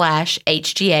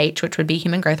IF/HGH, which would be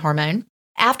human growth hormone.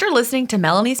 After listening to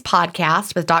Melanie's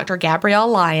podcast with Dr. Gabrielle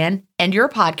Lyon and your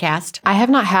podcast. I have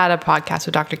not had a podcast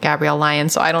with Dr. Gabrielle Lyon,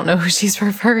 so I don't know who she's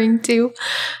referring to.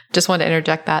 Just wanted to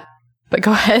interject that. But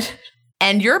go ahead.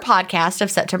 And your podcast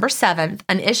of September 7th,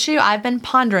 an issue I've been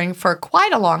pondering for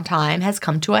quite a long time has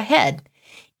come to a head.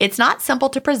 It's not simple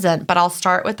to present, but I'll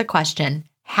start with the question.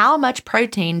 How much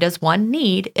protein does one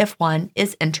need if one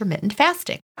is intermittent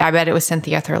fasting? I bet it was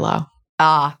Cynthia Thurlow.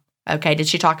 Ah, okay. Did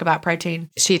she talk about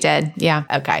protein? She did, yeah.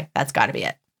 Okay, that's got to be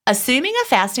it. Assuming a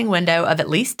fasting window of at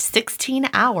least 16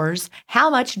 hours,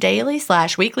 how much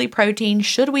daily/weekly protein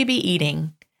should we be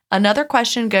eating? Another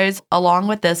question goes along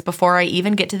with this before I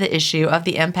even get to the issue of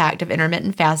the impact of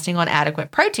intermittent fasting on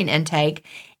adequate protein intake,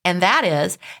 and that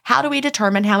is, how do we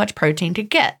determine how much protein to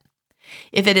get?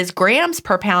 If it is grams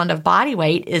per pound of body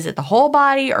weight, is it the whole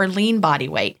body or lean body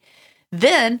weight?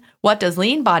 Then, what does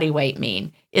lean body weight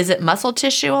mean? Is it muscle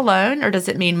tissue alone, or does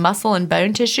it mean muscle and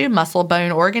bone tissue, muscle,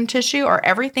 bone, organ tissue, or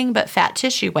everything but fat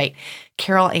tissue weight?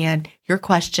 Carol Ann, your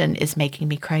question is making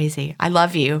me crazy. I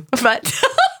love you, but...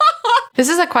 This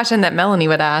is a question that Melanie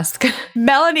would ask.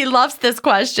 Melanie loves this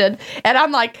question. And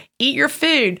I'm like, eat your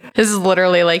food. This is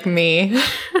literally like me.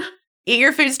 Eat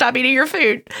your food. Stop eating your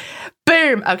food.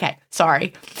 Boom. Okay.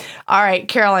 Sorry. All right,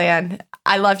 Carol Ann.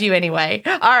 I love you anyway.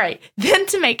 All right. Then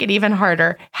to make it even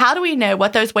harder, how do we know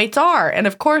what those weights are? And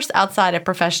of course, outside of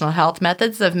professional health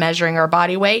methods of measuring our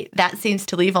body weight, that seems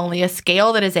to leave only a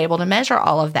scale that is able to measure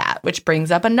all of that, which brings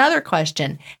up another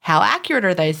question. How accurate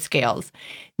are those scales?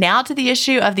 Now to the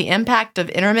issue of the impact of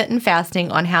intermittent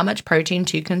fasting on how much protein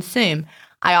to consume.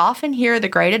 I often hear the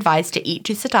great advice to eat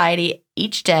to satiety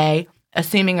each day,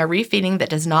 assuming a refeeding that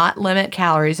does not limit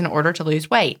calories in order to lose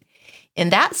weight. In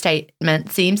that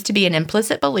statement seems to be an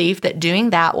implicit belief that doing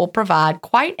that will provide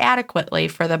quite adequately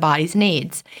for the body's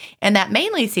needs. And that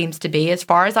mainly seems to be, as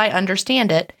far as I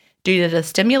understand it, due to the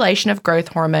stimulation of growth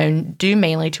hormone due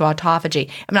mainly to autophagy.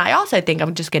 I mean, I also think,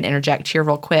 I'm just going to interject here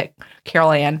real quick,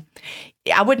 Carol Ann.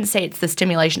 I wouldn't say it's the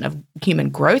stimulation of human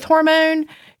growth hormone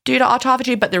due to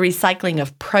autophagy, but the recycling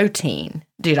of protein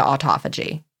due to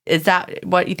autophagy. Is that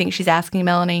what you think she's asking,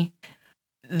 Melanie?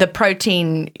 The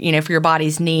protein, for your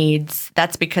body's needs,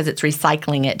 that's because it's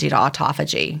recycling it due to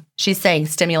autophagy. She's saying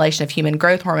stimulation of human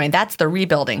growth hormone, that's the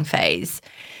rebuilding phase.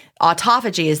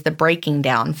 Autophagy is the breaking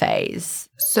down phase.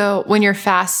 So when you're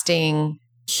fasting,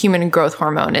 human growth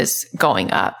hormone is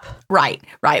going up. Right.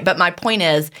 But my point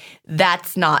is,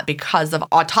 that's not because of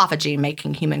autophagy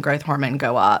making human growth hormone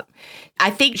go up. I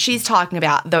think she's talking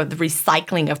about the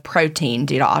recycling of protein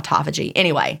due to autophagy.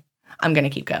 Anyway, I'm going to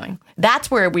keep going.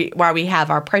 That's where we have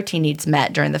our protein needs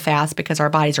met during the fast, because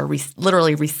our bodies are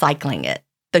literally recycling it.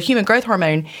 The human growth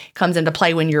hormone comes into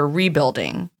play when you're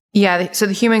rebuilding. Yeah, so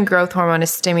the human growth hormone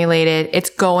is stimulated.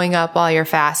 It's going up while you're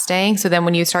fasting. So then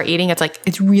when you start eating,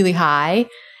 it's really high.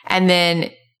 And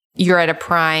then you're at a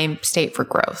prime state for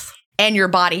growth. And your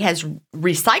body has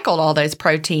recycled all those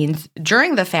proteins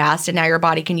during the fast, and now your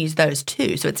body can use those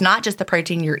too. So it's not just the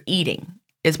protein you're eating,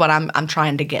 is what I'm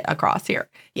trying to get across here.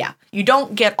 Yeah. You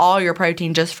don't get all your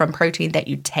protein just from protein that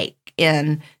you take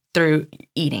in through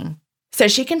eating. So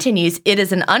she continues, it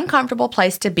is an uncomfortable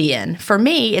place to be in. For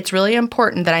me, it's really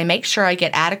important that I make sure I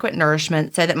get adequate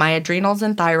nourishment so that my adrenals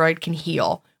and thyroid can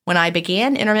heal. When I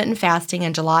began intermittent fasting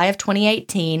in July of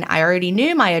 2018, I already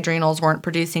knew my adrenals weren't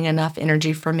producing enough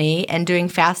energy for me, and doing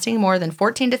fasting more than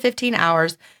 14 to 15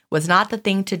 hours was not the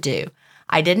thing to do.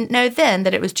 I didn't know then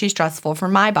that it was too stressful for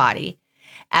my body.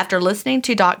 After listening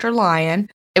to Dr. Lyon,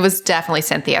 it was definitely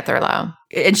Cynthia Thurlow.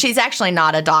 And she's actually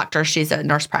not a doctor. She's a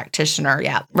nurse practitioner.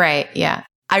 Yeah. Right. Yeah.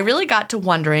 I really got to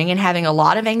wondering and having a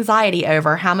lot of anxiety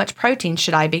over how much protein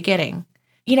should I be getting.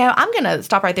 I'm going to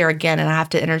stop right there again, and I have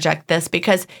to interject this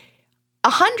because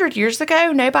 100 years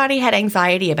ago, nobody had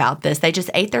anxiety about this. They just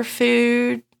ate their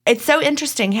food. It's so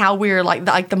interesting how we're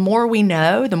like the more we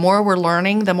know, the more we're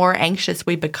learning, the more anxious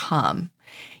we become.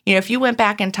 If you went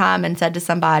back in time and said to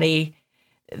somebody,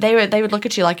 they would look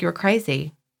at you like you were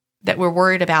crazy, that we're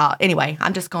worried about. Anyway,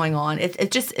 I'm just going on.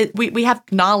 We have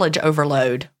knowledge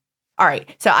overload. All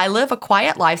right. So I live a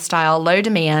quiet lifestyle, low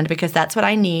demand, because that's what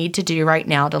I need to do right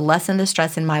now to lessen the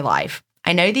stress in my life.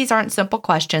 I know these aren't simple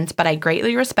questions, but I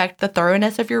greatly respect the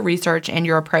thoroughness of your research and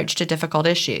your approach to difficult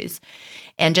issues.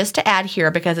 And just to add here,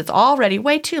 because it's already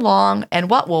way too long, and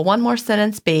what will one more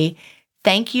sentence be?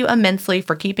 Thank you immensely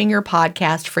for keeping your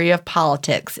podcast free of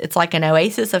politics. It's like an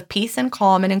oasis of peace and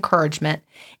calm and encouragement,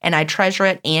 and I treasure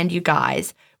it and you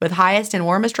guys. With highest and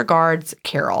warmest regards,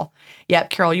 Carol.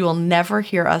 Yep, Carol, you will never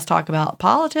hear us talk about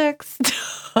politics.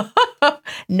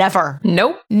 Never.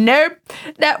 Nope.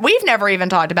 We've never even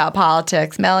talked about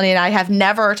politics. Melanie and I have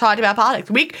never talked about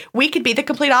politics. We could be the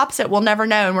complete opposite. We'll never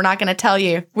know, and we're not going to tell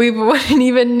you. We wouldn't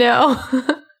even know.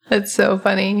 That's so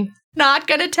funny. Not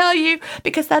going to tell you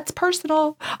because that's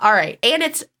personal. All right. And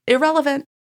it's irrelevant.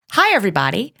 Hi,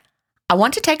 everybody. I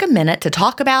want to take a minute to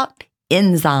talk about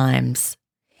enzymes.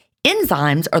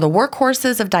 Enzymes are the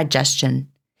workhorses of digestion.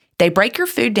 They break your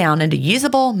food down into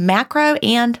usable macro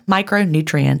and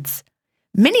micronutrients.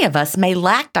 Many of us may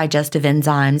lack digestive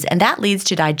enzymes, and that leads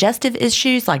to digestive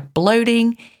issues like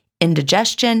bloating,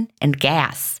 indigestion, and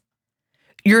gas.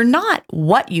 You're not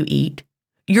what you eat,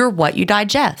 you're what you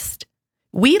digest.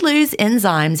 We lose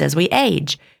enzymes as we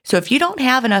age, so if you don't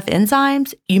have enough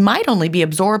enzymes, you might only be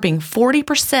absorbing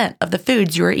 40% of the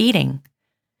foods you are eating.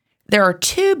 There are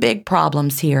two big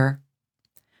problems here.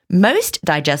 Most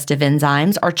digestive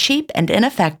enzymes are cheap and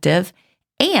ineffective,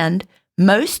 and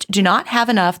most do not have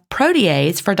enough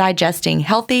protease for digesting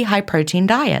healthy, high-protein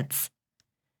diets.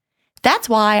 That's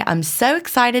why I'm so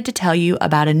excited to tell you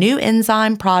about a new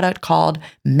enzyme product called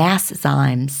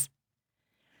Masszymes.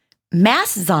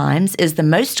 Masszymes is the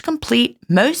most complete,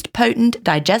 most potent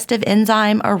digestive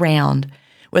enzyme around,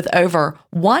 with over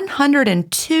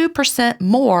 102%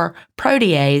 more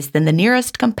protease than the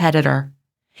nearest competitor,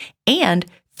 and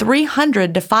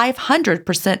 300 to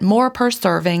 500% more per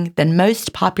serving than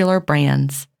most popular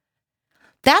brands.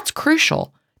 That's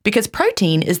crucial because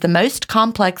protein is the most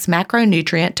complex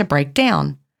macronutrient to break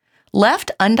down.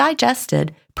 Left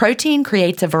undigested, protein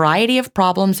creates a variety of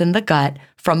problems in the gut,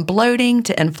 from bloating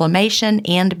to inflammation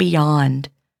and beyond.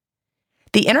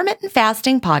 The Intermittent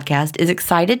Fasting Podcast is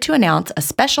excited to announce a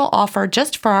special offer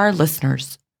just for our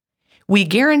listeners. We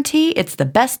guarantee it's the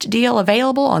best deal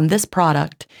available on this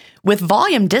product. With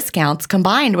volume discounts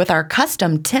combined with our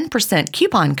custom 10%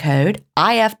 coupon code,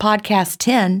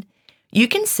 IFPodcast10, you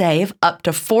can save up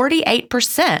to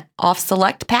 48% off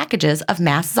select packages of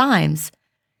Mass Zymes.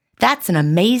 That's an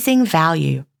amazing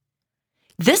value.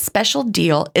 This special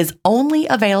deal is only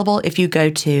available if you go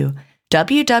to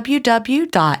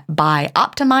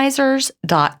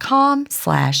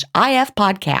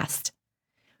www.buyoptimizers.com/IFpodcast.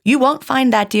 You won't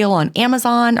find that deal on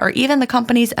Amazon or even the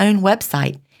company's own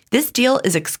website. This deal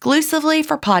is exclusively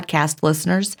for podcast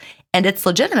listeners, and it's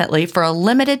legitimately for a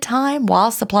limited time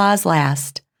while supplies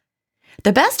last.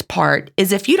 The best part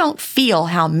is if you don't feel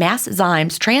how Mass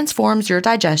Zymes transforms your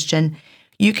digestion,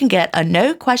 you can get a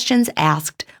no questions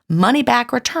asked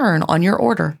money-back return on your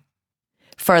order.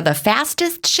 For the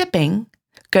fastest shipping,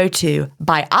 go to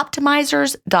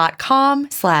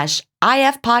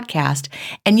buyoptimizers.com/IFpodcast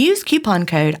and use coupon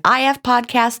code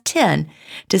IFPodcast10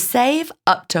 to save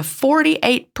up to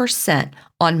 48%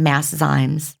 on Mass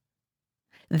Zymes.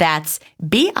 That's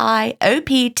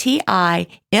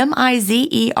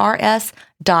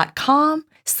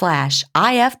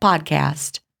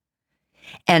BIOPTIMIZERS.com/IFpodcast.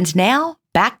 And now,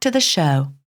 back to the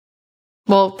show.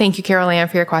 Well, thank you, Carol Ann,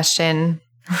 for your question.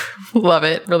 Love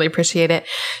it. Really appreciate it.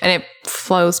 And it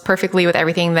flows perfectly with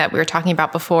everything that we were talking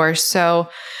about before. So,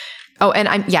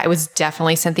 it was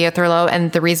definitely Cynthia Thurlow.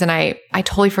 And the reason I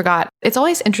totally forgot, it's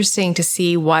always interesting to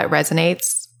see what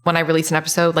resonates when I release an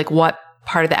episode, like what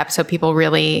part of the episode people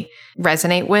really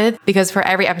resonate with. Because for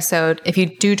every episode, if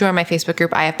you do join my Facebook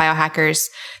group, IF Biohackers,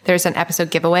 there's an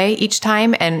episode giveaway each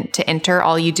time. And to enter,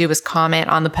 all you do is comment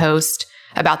on the post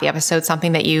about the episode,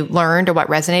 something that you learned or what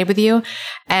resonated with you.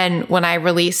 And when I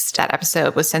released that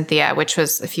episode with Cynthia, which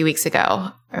was a few weeks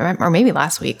ago, or maybe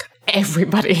last week,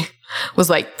 everybody was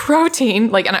like,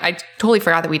 protein. And I totally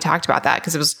forgot that we talked about that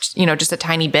because it was, just a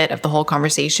tiny bit of the whole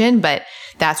conversation. But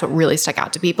that's what really stuck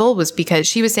out to people, was because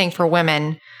she was saying for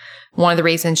women, one of the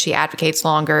reasons she advocates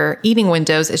longer eating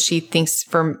windows is she thinks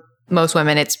for most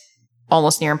women, it's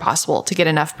almost near impossible to get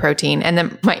enough protein. And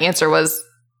then my answer was,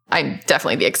 I'm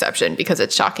definitely the exception because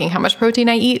it's shocking how much protein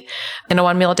I eat in a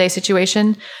 1 meal a day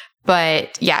situation.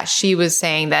 But yeah, she was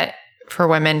saying that for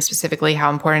women specifically, how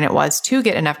important it was to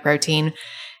get enough protein.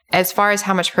 As far as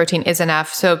how much protein is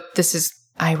enough, so this is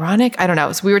ironic. I don't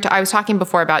know. So I was talking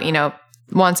before about,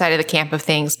 one side of the camp of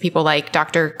things, people like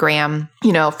Dr. Graham,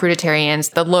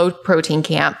 fruitarians, the low protein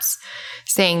camps,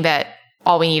 saying that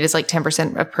all we need is like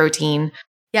 10% of protein.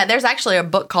 Yeah, there's actually a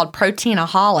book called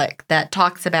Proteinaholic that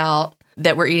talks about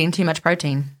that we're eating too much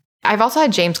protein. I've also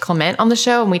had James Clement on the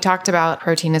show, and we talked about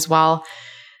protein as well.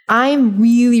 I'm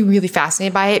really, really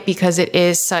fascinated by it because it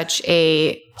is such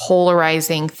a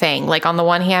polarizing thing. Like on the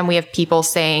one hand, we have people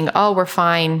saying, oh, we're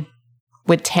fine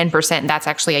with 10%, and that's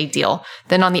actually ideal.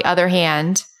 Then on the other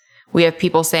hand, we have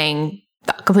people saying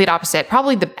the complete opposite.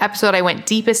 Probably the episode I went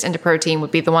deepest into protein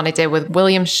would be the one I did with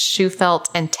William Schufelt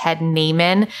and Ted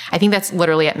Naiman. I think that's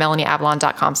literally at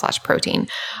melanieavalon.com/protein.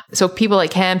 So people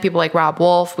like him, people like Rob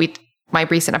Wolf, my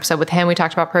recent episode with him, we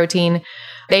talked about protein.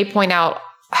 They point out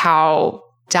how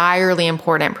direly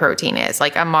important protein is,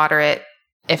 like a moderate,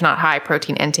 if not high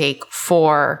protein intake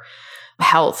for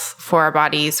health, for our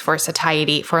bodies, for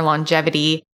satiety, for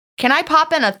longevity. Can I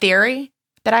pop in a theory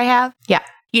that I have? Yeah.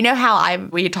 You know how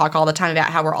we talk all the time about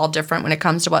how we're all different when it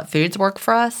comes to what foods work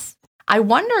for us? I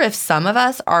wonder if some of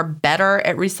us are better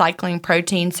at recycling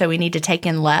protein, so we need to take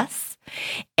in less.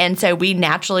 And so we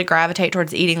naturally gravitate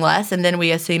towards eating less, and then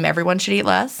we assume everyone should eat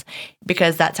less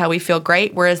because that's how we feel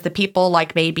great. Whereas the people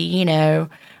like maybe,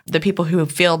 the people who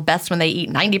feel best when they eat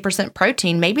 90%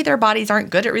 protein, maybe their bodies aren't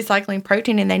good at recycling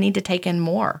protein and they need to take in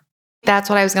more. That's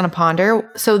what I was going to ponder.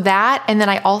 So that, and then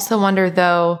I also wonder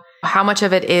though, how much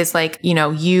of it is like,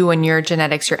 you and your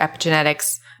genetics, your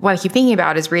epigenetics. What I keep thinking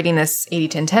about is reading this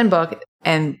 80-10-10 book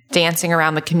and dancing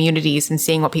around the communities and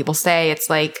seeing what people say. It's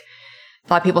like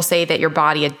a lot of people say that your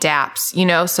body adapts,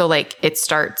 so like it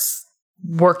starts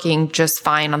working just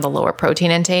fine on the lower protein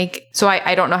intake. So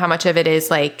I don't know how much of it is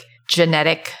like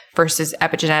genetic versus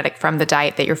epigenetic from the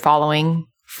diet that you're following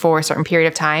for a certain period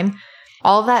of time.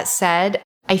 All of that said,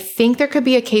 I think there could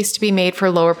be a case to be made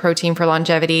for lower protein for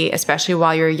longevity, especially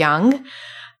while you're young.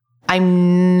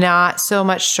 I'm not so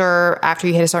much sure after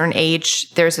you hit a certain age.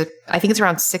 I think it's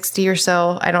around 60 or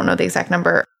so. I don't know the exact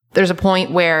number. There's a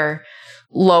point where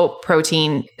low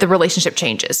protein, the relationship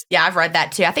changes. Yeah, I've read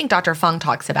that too. I think Dr. Fung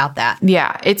talks about that.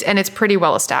 Yeah, it's pretty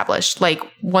well established. Like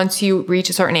once you reach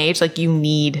a certain age, like you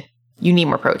need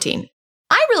more protein.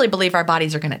 I really believe our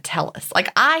bodies are going to tell us.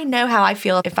 Like, I know how I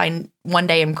feel if I one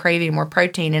day am craving more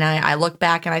protein and I look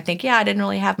back and I think, yeah, I didn't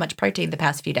really have much protein the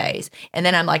past few days. And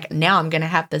then I'm like, now I'm going to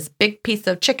have this big piece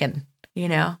of chicken, you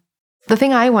know? The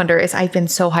thing I wonder is I've been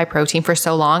so high protein for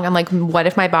so long. I'm like, what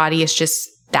if my body is just,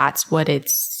 that's what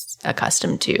it's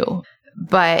accustomed to?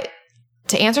 But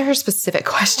to answer her specific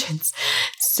questions,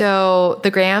 so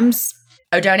the grams.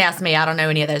 Oh, don't ask me. I don't know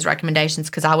any of those recommendations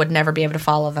because I would never be able to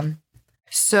follow them.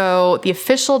 So the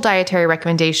official dietary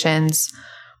recommendations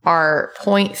are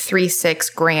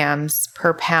 0.36 grams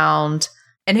per pound.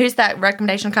 And who's that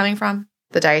recommendation coming from?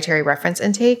 The dietary reference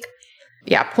intake.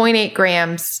 Yeah, 0.8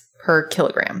 grams per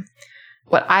kilogram.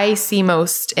 What I see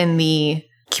most in the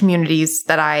communities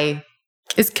that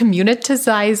is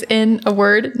communitize in a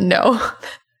word? No.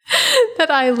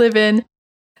 that I live in.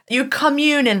 You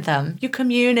commune in them. You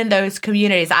commune in those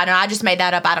communities. I don't know. I just made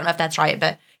that up. I don't know if that's right,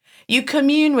 but you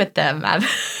commune with them.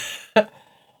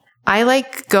 I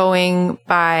like going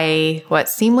by what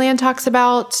Seamland talks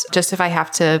about, just if I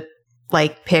have to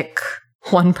like pick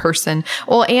one person.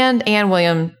 Well, and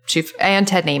William Schuf and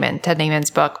Ted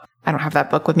Naiman's book. I don't have that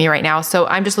book with me right now. So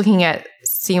I'm just looking at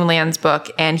Seamland's book,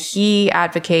 and he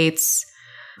advocates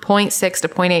 0.6 to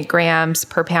 0.8 grams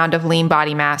per pound of lean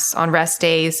body mass on rest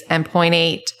days and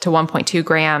 0.8 to 1.2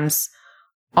 grams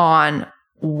on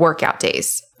workout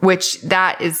days, which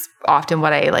that is often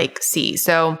what I like see.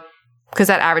 So, because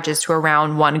that averages to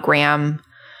around 1 gram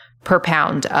per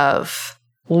pound of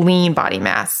lean body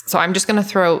mass. So I'm just going to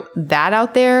throw that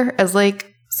out there as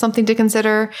like something to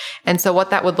consider. And so what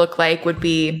that would look like would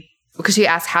be, because she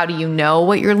asked, how do you know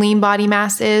what your lean body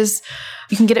mass is?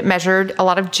 You can get it measured. A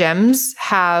lot of gyms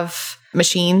have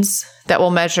machines that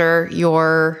will measure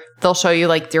they'll show you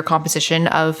like your composition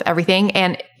of everything.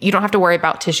 And you don't have to worry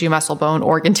about tissue, muscle, bone,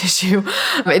 organ tissue.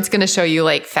 It's going to show you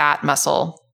like fat,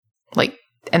 muscle,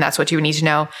 and that's what you would need to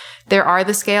know. There are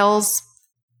the scales.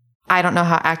 I don't know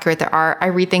how accurate they are. I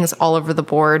read things all over the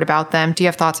board about them. Do you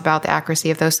have thoughts about the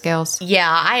accuracy of those scales?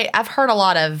 Yeah, I've heard a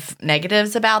lot of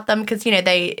negatives about them because,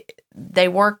 they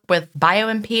work with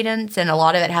bioimpedance, and a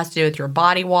lot of it has to do with your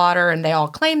body water, and they all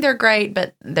claim they're great,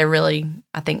 but they're really,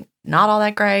 I think, not all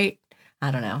that great.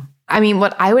 I don't know. I mean,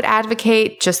 what I would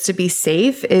advocate just to be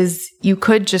safe is you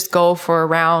could just go for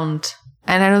around,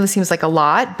 and I know this seems like a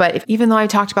lot, but even though I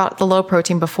talked about the low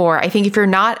protein before, I think if you're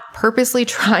not purposely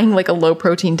trying like a low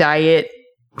protein diet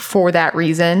for that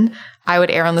reason, I would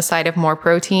err on the side of more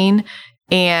protein.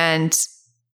 And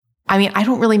I mean, I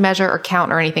don't really measure or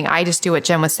count or anything. I just do what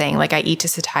Jen was saying. Like I eat to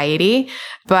satiety,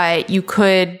 but you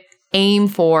could aim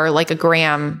for like a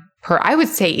gram I would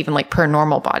say even like per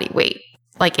normal body weight,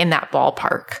 like in that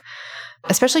ballpark,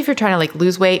 especially if you're trying to like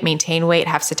lose weight, maintain weight,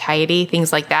 have satiety,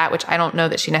 things like that, which I don't know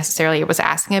that she necessarily was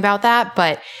asking about that.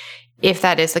 But if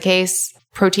that is the case,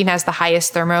 protein has the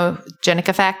highest thermogenic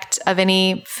effect of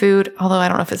any food, although I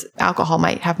don't know if alcohol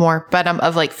might have more, but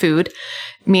of like food,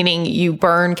 meaning you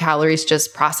burn calories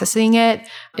just processing it.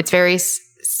 It's very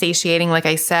satiating, like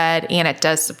I said, and it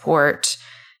does support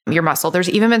your muscle. There's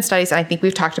even been studies, and I think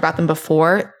we've talked about them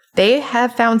before. They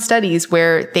have found studies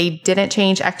where they didn't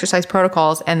change exercise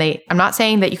protocols, and I'm not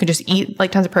saying that you can just eat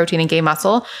like tons of protein and gain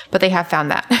muscle, but they have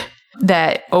found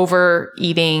that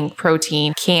overeating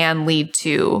protein can lead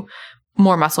to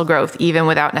more muscle growth, even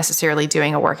without necessarily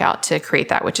doing a workout to create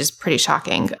that, which is pretty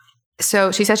shocking.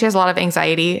 So she said she has a lot of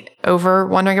anxiety over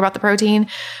wondering about the protein.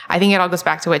 I think it all goes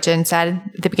back to what Jen said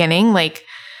at the beginning, like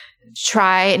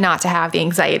try not to have the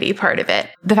anxiety part of it.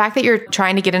 The fact that you're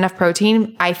trying to get enough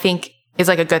protein, I think is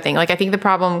like a good thing. Like I think the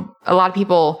problem, a lot of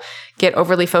people get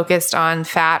overly focused on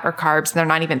fat or carbs and they're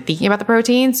not even thinking about the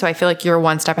protein. So I feel like you're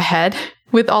one step ahead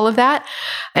with all of that.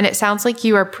 And it sounds like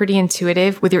you are pretty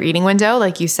intuitive with your eating window.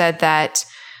 Like you said that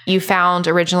you found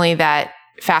originally that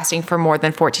fasting for more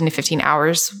than 14 to 15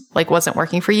 hours like wasn't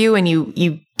working for you. And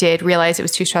you did realize it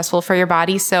was too stressful for your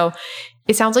body. So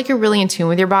it sounds like you're really in tune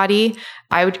with your body.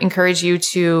 I would encourage you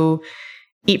to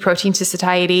eat protein to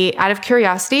satiety. Out of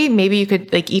curiosity, maybe you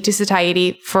could like eat to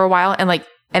satiety for a while and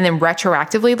then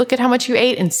retroactively look at how much you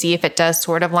ate and see if it does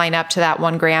sort of line up to that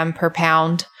 1 gram per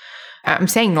pound. I'm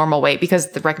saying normal weight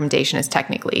because the recommendation is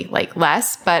technically like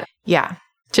less, but yeah.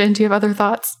 Jen, do you have other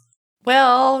thoughts?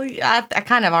 Well, I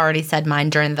kind of already said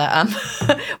mine during the,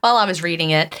 while I was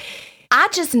reading it. I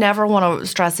just never want to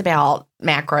stress about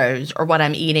macros or what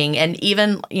I'm eating. And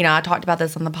even, I talked about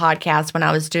this on the podcast when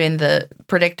I was doing the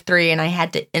Predict 3 and I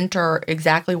had to enter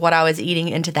exactly what I was eating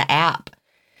into the app.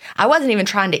 I wasn't even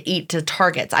trying to eat to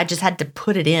targets. I just had to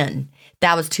put it in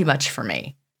that was too much for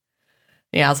me.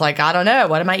 I was like, I don't know.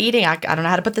 What am I eating? I don't know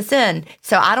how to put this in.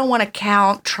 So I don't want to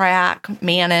count, track,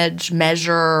 manage,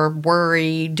 measure,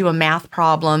 worry, do a math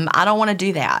problem. I don't want to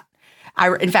do that.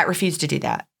 I, in fact, refuse to do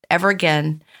that ever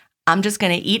again. I'm just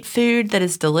going to eat food that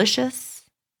is delicious.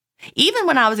 Even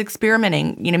when I was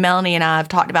experimenting, Melanie and I have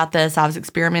talked about this. I was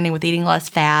experimenting with eating less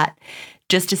fat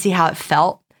just to see how it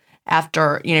felt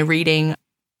after, reading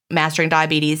Mastering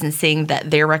Diabetes and seeing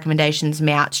that their recommendations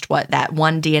matched what that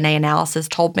one DNA analysis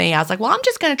told me. I was like, well, I'm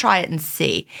just going to try it and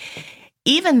see.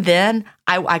 Even then,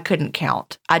 I couldn't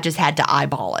count. I just had to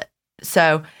eyeball it.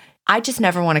 So I just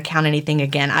never want to count anything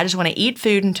again. I just want to eat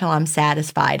food until I'm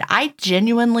satisfied. I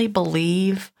genuinely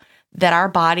believe that our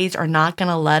bodies are not going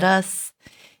to let us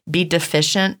be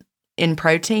deficient in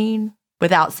protein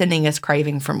without sending us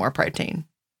craving for more protein.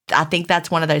 I think that's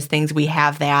one of those things we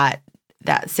have that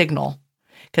signal.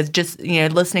 Because just,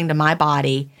 listening to my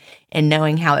body and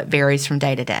knowing how it varies from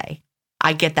day to day,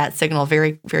 I get that signal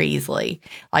very, very easily.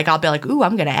 Like, I'll be like, ooh,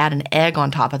 I'm going to add an egg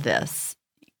on top of this.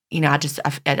 I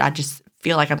just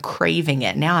feel like I'm craving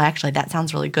it. Now, actually, that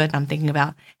sounds really good. And I'm thinking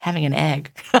about having an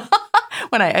egg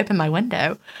when I open my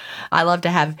window. I love to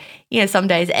have, some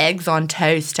days eggs on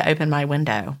toast to open my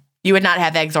window. You would not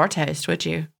have eggs or toast, would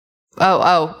you?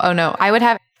 Oh, no. I would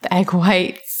have the egg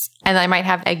whites and I might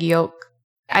have egg yolk.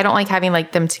 I don't like having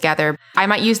them together. I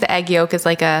might use the egg yolk as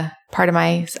a part of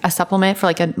a supplement for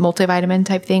a multivitamin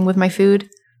type thing with my food.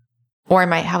 Or I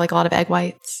might have a lot of egg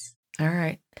whites. All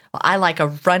right. Well, I like a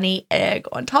runny egg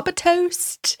on top of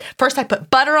toast. First, I put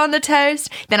butter on the toast.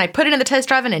 Then I put it in the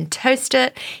toaster oven and toast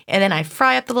it. And then I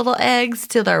fry up the little eggs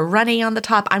till they're runny on the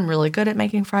top. I'm really good at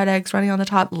making fried eggs runny on the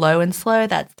top, low and slow.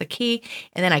 That's the key.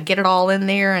 And then I get it all in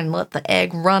there and let the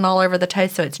egg run all over the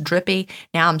toast so it's drippy.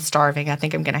 Now I'm starving. I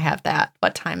think I'm going to have that.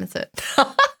 What time is it?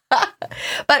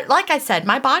 But like I said,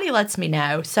 my body lets me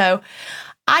know. So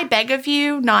I beg of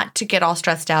you not to get all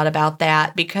stressed out about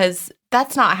that because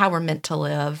that's not how we're meant to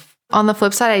live. On the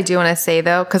flip side, I do want to say,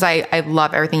 though, because I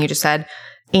love everything you just said.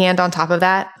 And on top of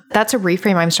that, that's a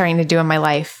reframe I'm starting to do in my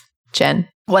life, Jen.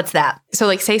 What's that?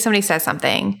 So say somebody says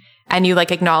something and you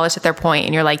acknowledge at their point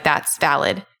and you're like, that's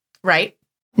valid. Right.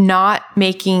 Not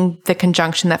making the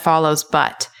conjunction that follows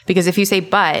but. Because if you say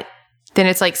but, then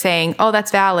it's like saying, oh,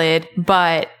 that's valid,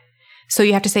 but. So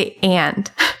you have to say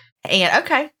and. And,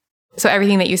 okay. So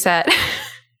everything that you said.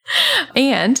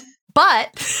 And. But.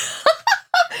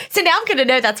 So now I'm going to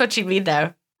know that's what you mean,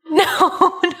 though.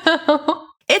 No.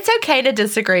 It's okay to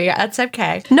disagree. That's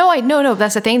okay. No.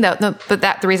 That's the thing, though. No, but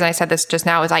the reason I said this just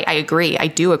now is I agree. I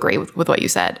do agree with what you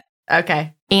said.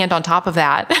 Okay. And on top of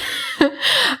that,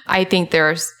 I think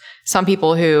there's some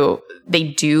people who they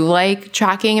do like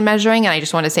tracking and measuring. And I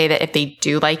just want to say that if they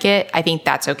do like it, I think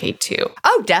that's okay, too.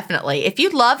 Oh, definitely. If you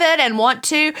love it and want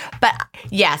to. But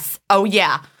yes. Oh,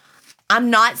 yeah. I'm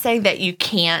not saying that you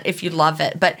can't if you love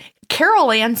it, but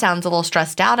Carol Ann sounds a little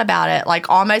stressed out about it,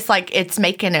 almost like it's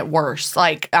making it worse.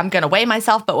 I'm going to weigh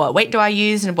myself, but what weight do I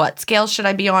use and what scales should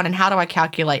I be on and how do I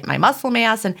calculate my muscle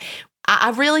mass? And I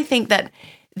really think that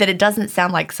it doesn't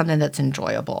sound like something that's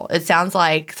enjoyable. It sounds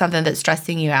like something that's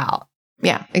stressing you out.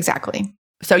 Yeah, exactly.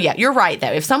 So yeah, you're right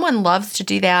though. If someone loves to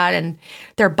do that and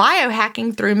they're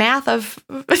biohacking through math of,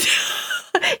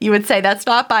 you would say that's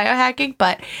not biohacking,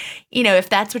 but if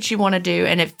that's what you want to do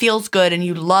and it feels good and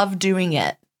you love doing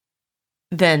it,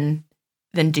 then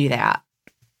do that.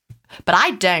 But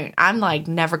I don't. I'm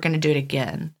never going to do it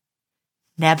again.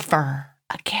 Never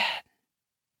again.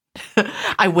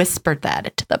 I whispered that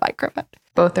into the microphone.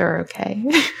 Both are okay.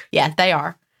 Yeah, they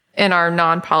are. In our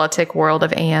non-politic world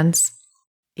of ands.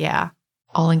 Yeah.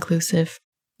 All inclusive.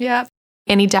 Yeah.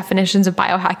 Any definitions of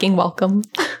biohacking, welcome.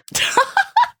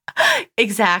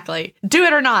 Exactly. Do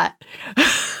it or not.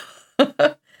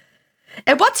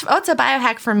 And what's a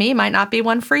biohack for me might not be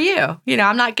one for you.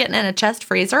 I'm not getting in a chest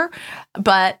freezer,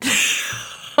 but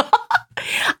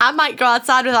I might go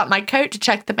outside without my coat to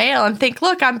check the mail and think,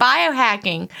 look, I'm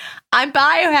biohacking.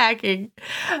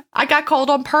 I got cold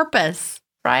on purpose,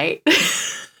 right?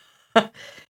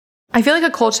 I feel like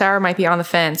a cold shower might be on the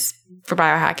fence for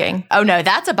biohacking. Oh, no,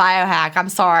 that's a biohack. I'm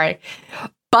sorry.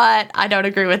 But I don't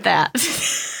agree with that.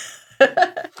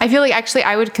 I feel like actually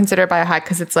I would consider it biohack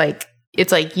because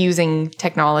it's using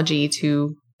technology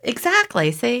to...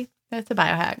 Exactly. See, that's a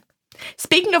biohack.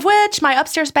 Speaking of which, my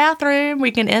upstairs bathroom,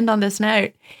 we can end on this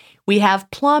note. We have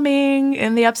plumbing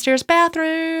in the upstairs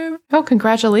bathroom. Oh,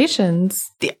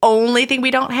 congratulations. The only thing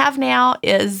we don't have now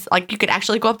is you could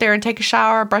actually go up there and take a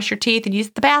shower, brush your teeth and use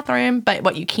the bathroom. But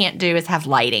what you can't do is have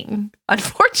lighting.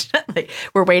 Unfortunately,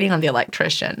 we're waiting on the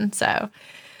electrician. So,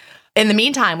 In the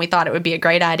meantime, we thought it would be a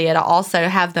great idea to also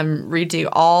have them redo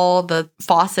all the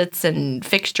faucets and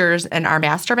fixtures in our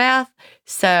master bath.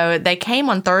 So they came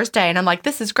on Thursday, and I'm like,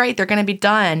 this is great. They're going to be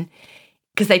done.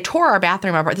 Because they tore our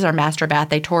bathroom apart. This is our master bath.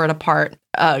 They tore it apart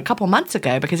a couple months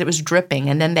ago because it was dripping.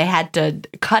 And then they had to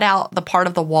cut out the part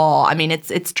of the wall. I mean,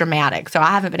 it's dramatic. So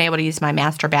I haven't been able to use my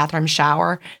master bathroom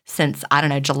shower since, I don't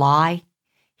know, July.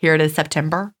 Here it is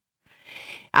September.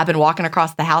 I've been walking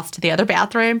across the house to the other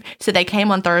bathroom. So they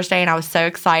came on Thursday, and I was so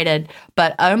excited.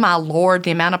 But oh my Lord,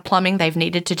 the amount of plumbing they've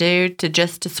needed to do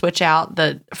to switch out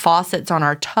the faucets on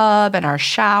our tub and our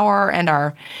shower and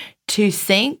our 2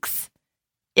 sinks.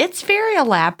 It's very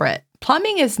elaborate.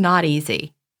 Plumbing is not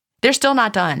easy. They're still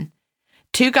not done.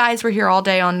 2 guys were here all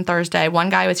day on Thursday. 1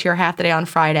 guy was here half the day on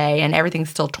Friday, and everything's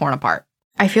still torn apart.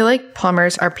 I feel like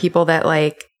plumbers are people that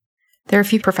there are a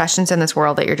few professions in this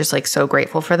world that you're just so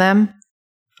grateful for them.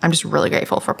 I'm just really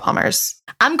grateful for plumbers.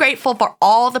 I'm grateful for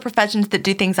all the professions that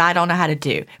do things I don't know how to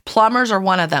do. Plumbers are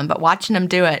one of them, but watching them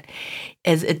do it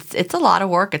it's a lot of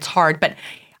work. It's hard. But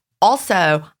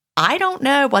also, I don't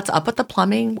know what's up with the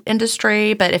plumbing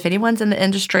industry, but if anyone's in the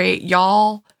industry,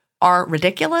 y'all are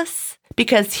ridiculous,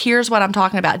 because here's what I'm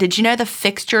talking about. Did you know the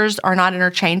fixtures are not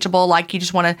interchangeable? Like, you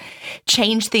just want to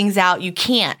change things out. You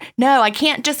can't. No, I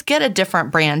can't just get a different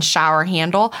brand shower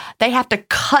handle. They have to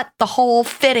cut the whole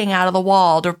fitting out of the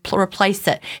wall to replace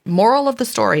it. Moral of the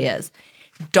story is,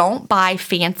 don't buy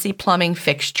fancy plumbing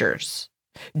fixtures.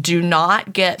 Do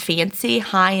not get fancy,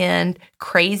 high-end,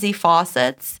 crazy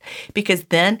faucets, because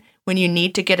then when you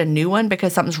need to get a new one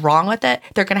because something's wrong with it,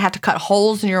 they're going to have to cut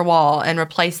holes in your wall and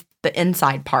replace the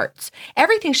inside parts.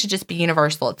 Everything should just be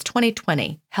universal. It's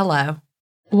 2020. Hello.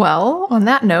 Well, on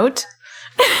that note,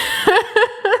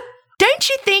 don't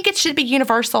you think it should be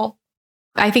universal?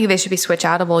 I think they should be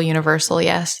switch-outable universal,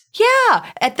 yes. Yeah.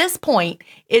 At this point,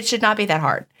 it should not be that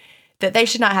hard. That they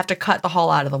should not have to cut the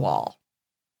hole out of the wall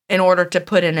in order to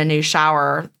put in a new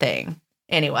shower thing.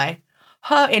 Anyway,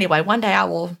 one day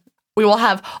we will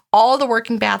have all the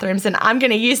working bathrooms, and I'm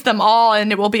going to use them all,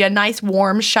 and it will be a nice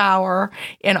warm shower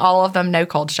in all of them, no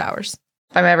cold showers.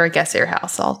 If I'm ever a guest at your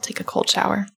house, I'll take a cold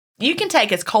shower. You can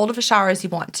take as cold of a shower as you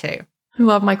want to. I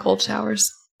love my cold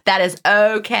showers. That is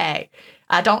okay.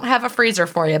 I don't have a freezer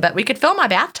for you, but we could fill my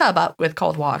bathtub up with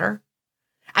cold water.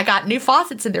 I got new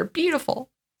faucets, and they're beautiful.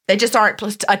 They just aren't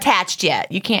attached yet.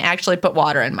 You can't actually put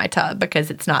water in my tub because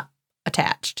it's not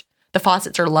attached. The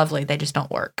faucets are lovely. They just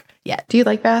don't work yet. Do you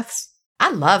like baths?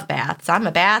 I love baths. I'm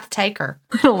a bath taker.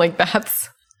 I don't like baths.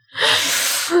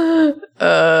 I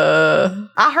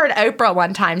heard Oprah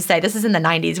one time say, this is in the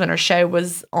 90s when her show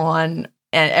was on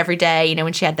every day,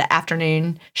 when she had the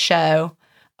afternoon show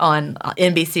on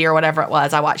NBC or whatever it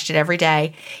was. I watched it every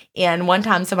day. And one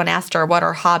time someone asked her what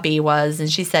her hobby was,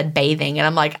 and she said bathing. And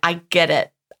I'm like, I get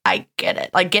it. Like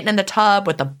getting in the tub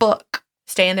with a book,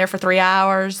 staying there for 3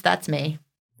 hours. That's me.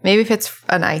 Maybe if it's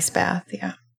an ice bath,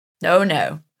 yeah.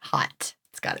 No. Hot.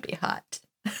 It's got to be hot.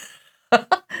 All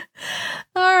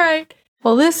right.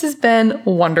 Well, this has been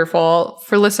wonderful.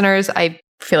 For listeners, I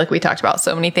feel like we talked about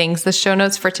so many things. The show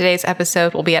notes for today's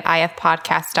episode will be at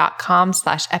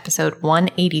ifpodcast.com/episode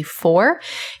 184.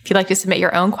 If you'd like to submit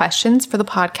your own questions for the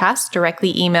podcast,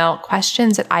 directly email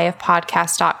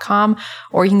questions@ifpodcast.com,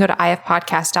 or you can go to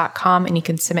ifpodcast.com and you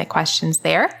can submit questions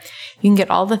there. You can get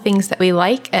all the things that we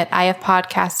like at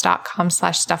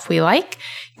ifpodcast.com/stuffwelike.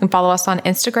 You can follow us on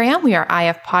Instagram. We are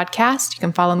ifpodcast. You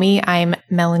can follow me. I'm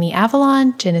Melanie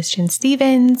Avalon. Jen is Jen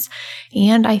Stevens.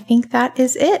 And I think that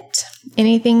is it.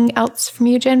 Anything else from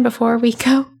you, Jen, before we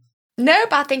go? Nope.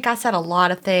 I think I said a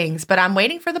lot of things, but I'm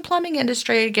waiting for the plumbing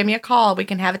industry to give me a call. We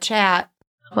can have a chat.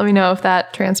 Let me know if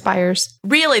that transpires.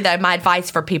 Really, though, my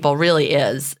advice for people really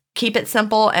is keep it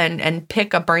simple and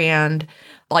pick a brand.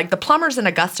 Like the plumbers in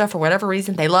Augusta, for whatever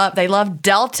reason, they love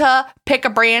Delta. Pick a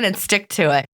brand and stick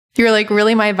to it. You're like,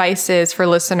 really, my advice is for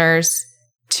listeners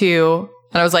to,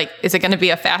 and I was like, is it going to be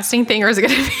a fasting thing or is it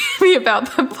going to be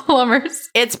about the plumbers?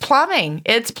 It's plumbing.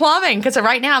 Because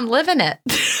right now I'm living it.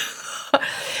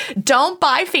 Don't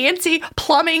buy fancy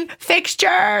plumbing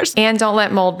fixtures. And don't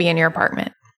let mold be in your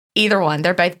apartment. Either one.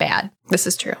 They're both bad. This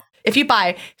is true. If you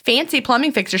buy fancy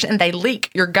plumbing fixtures and they leak,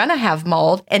 you're going to have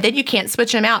mold, and then you can't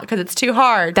switch them out because it's too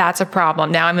hard. That's a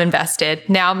problem. Now I'm invested.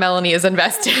 Now Melanie is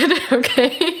invested.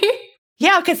 Okay.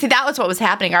 Yeah, because see, that was what was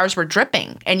happening. Ours were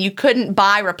dripping, and you couldn't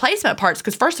buy replacement parts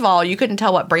because, first of all, you couldn't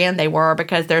tell what brand they were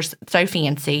because they're so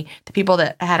fancy. The people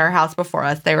that had our house before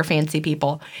us, they were fancy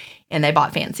people, and they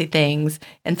bought fancy things.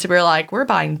 And so we were like, we're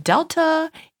buying Delta,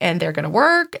 and they're going to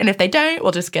work. And if they don't,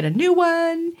 we'll just get a new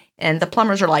one. And the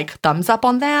plumbers are like, thumbs up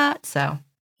on that. So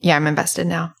yeah, I'm invested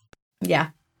now. Yeah.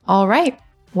 All right.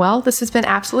 Well, this has been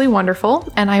absolutely wonderful,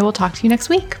 and I will talk to you next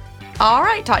week. All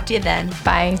right, talk to you then.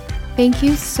 Bye. Thank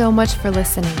you so much for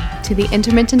listening to the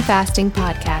Intermittent Fasting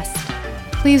Podcast.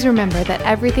 Please remember that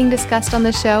everything discussed on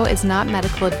the show is not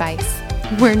medical advice.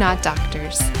 We're not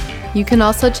doctors. You can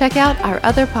also check out our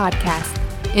other podcasts,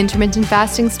 Intermittent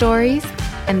Fasting Stories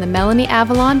and the Melanie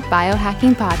Avalon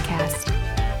Biohacking Podcast.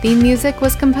 Theme music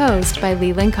was composed by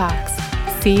Leland Cox.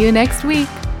 See you next week.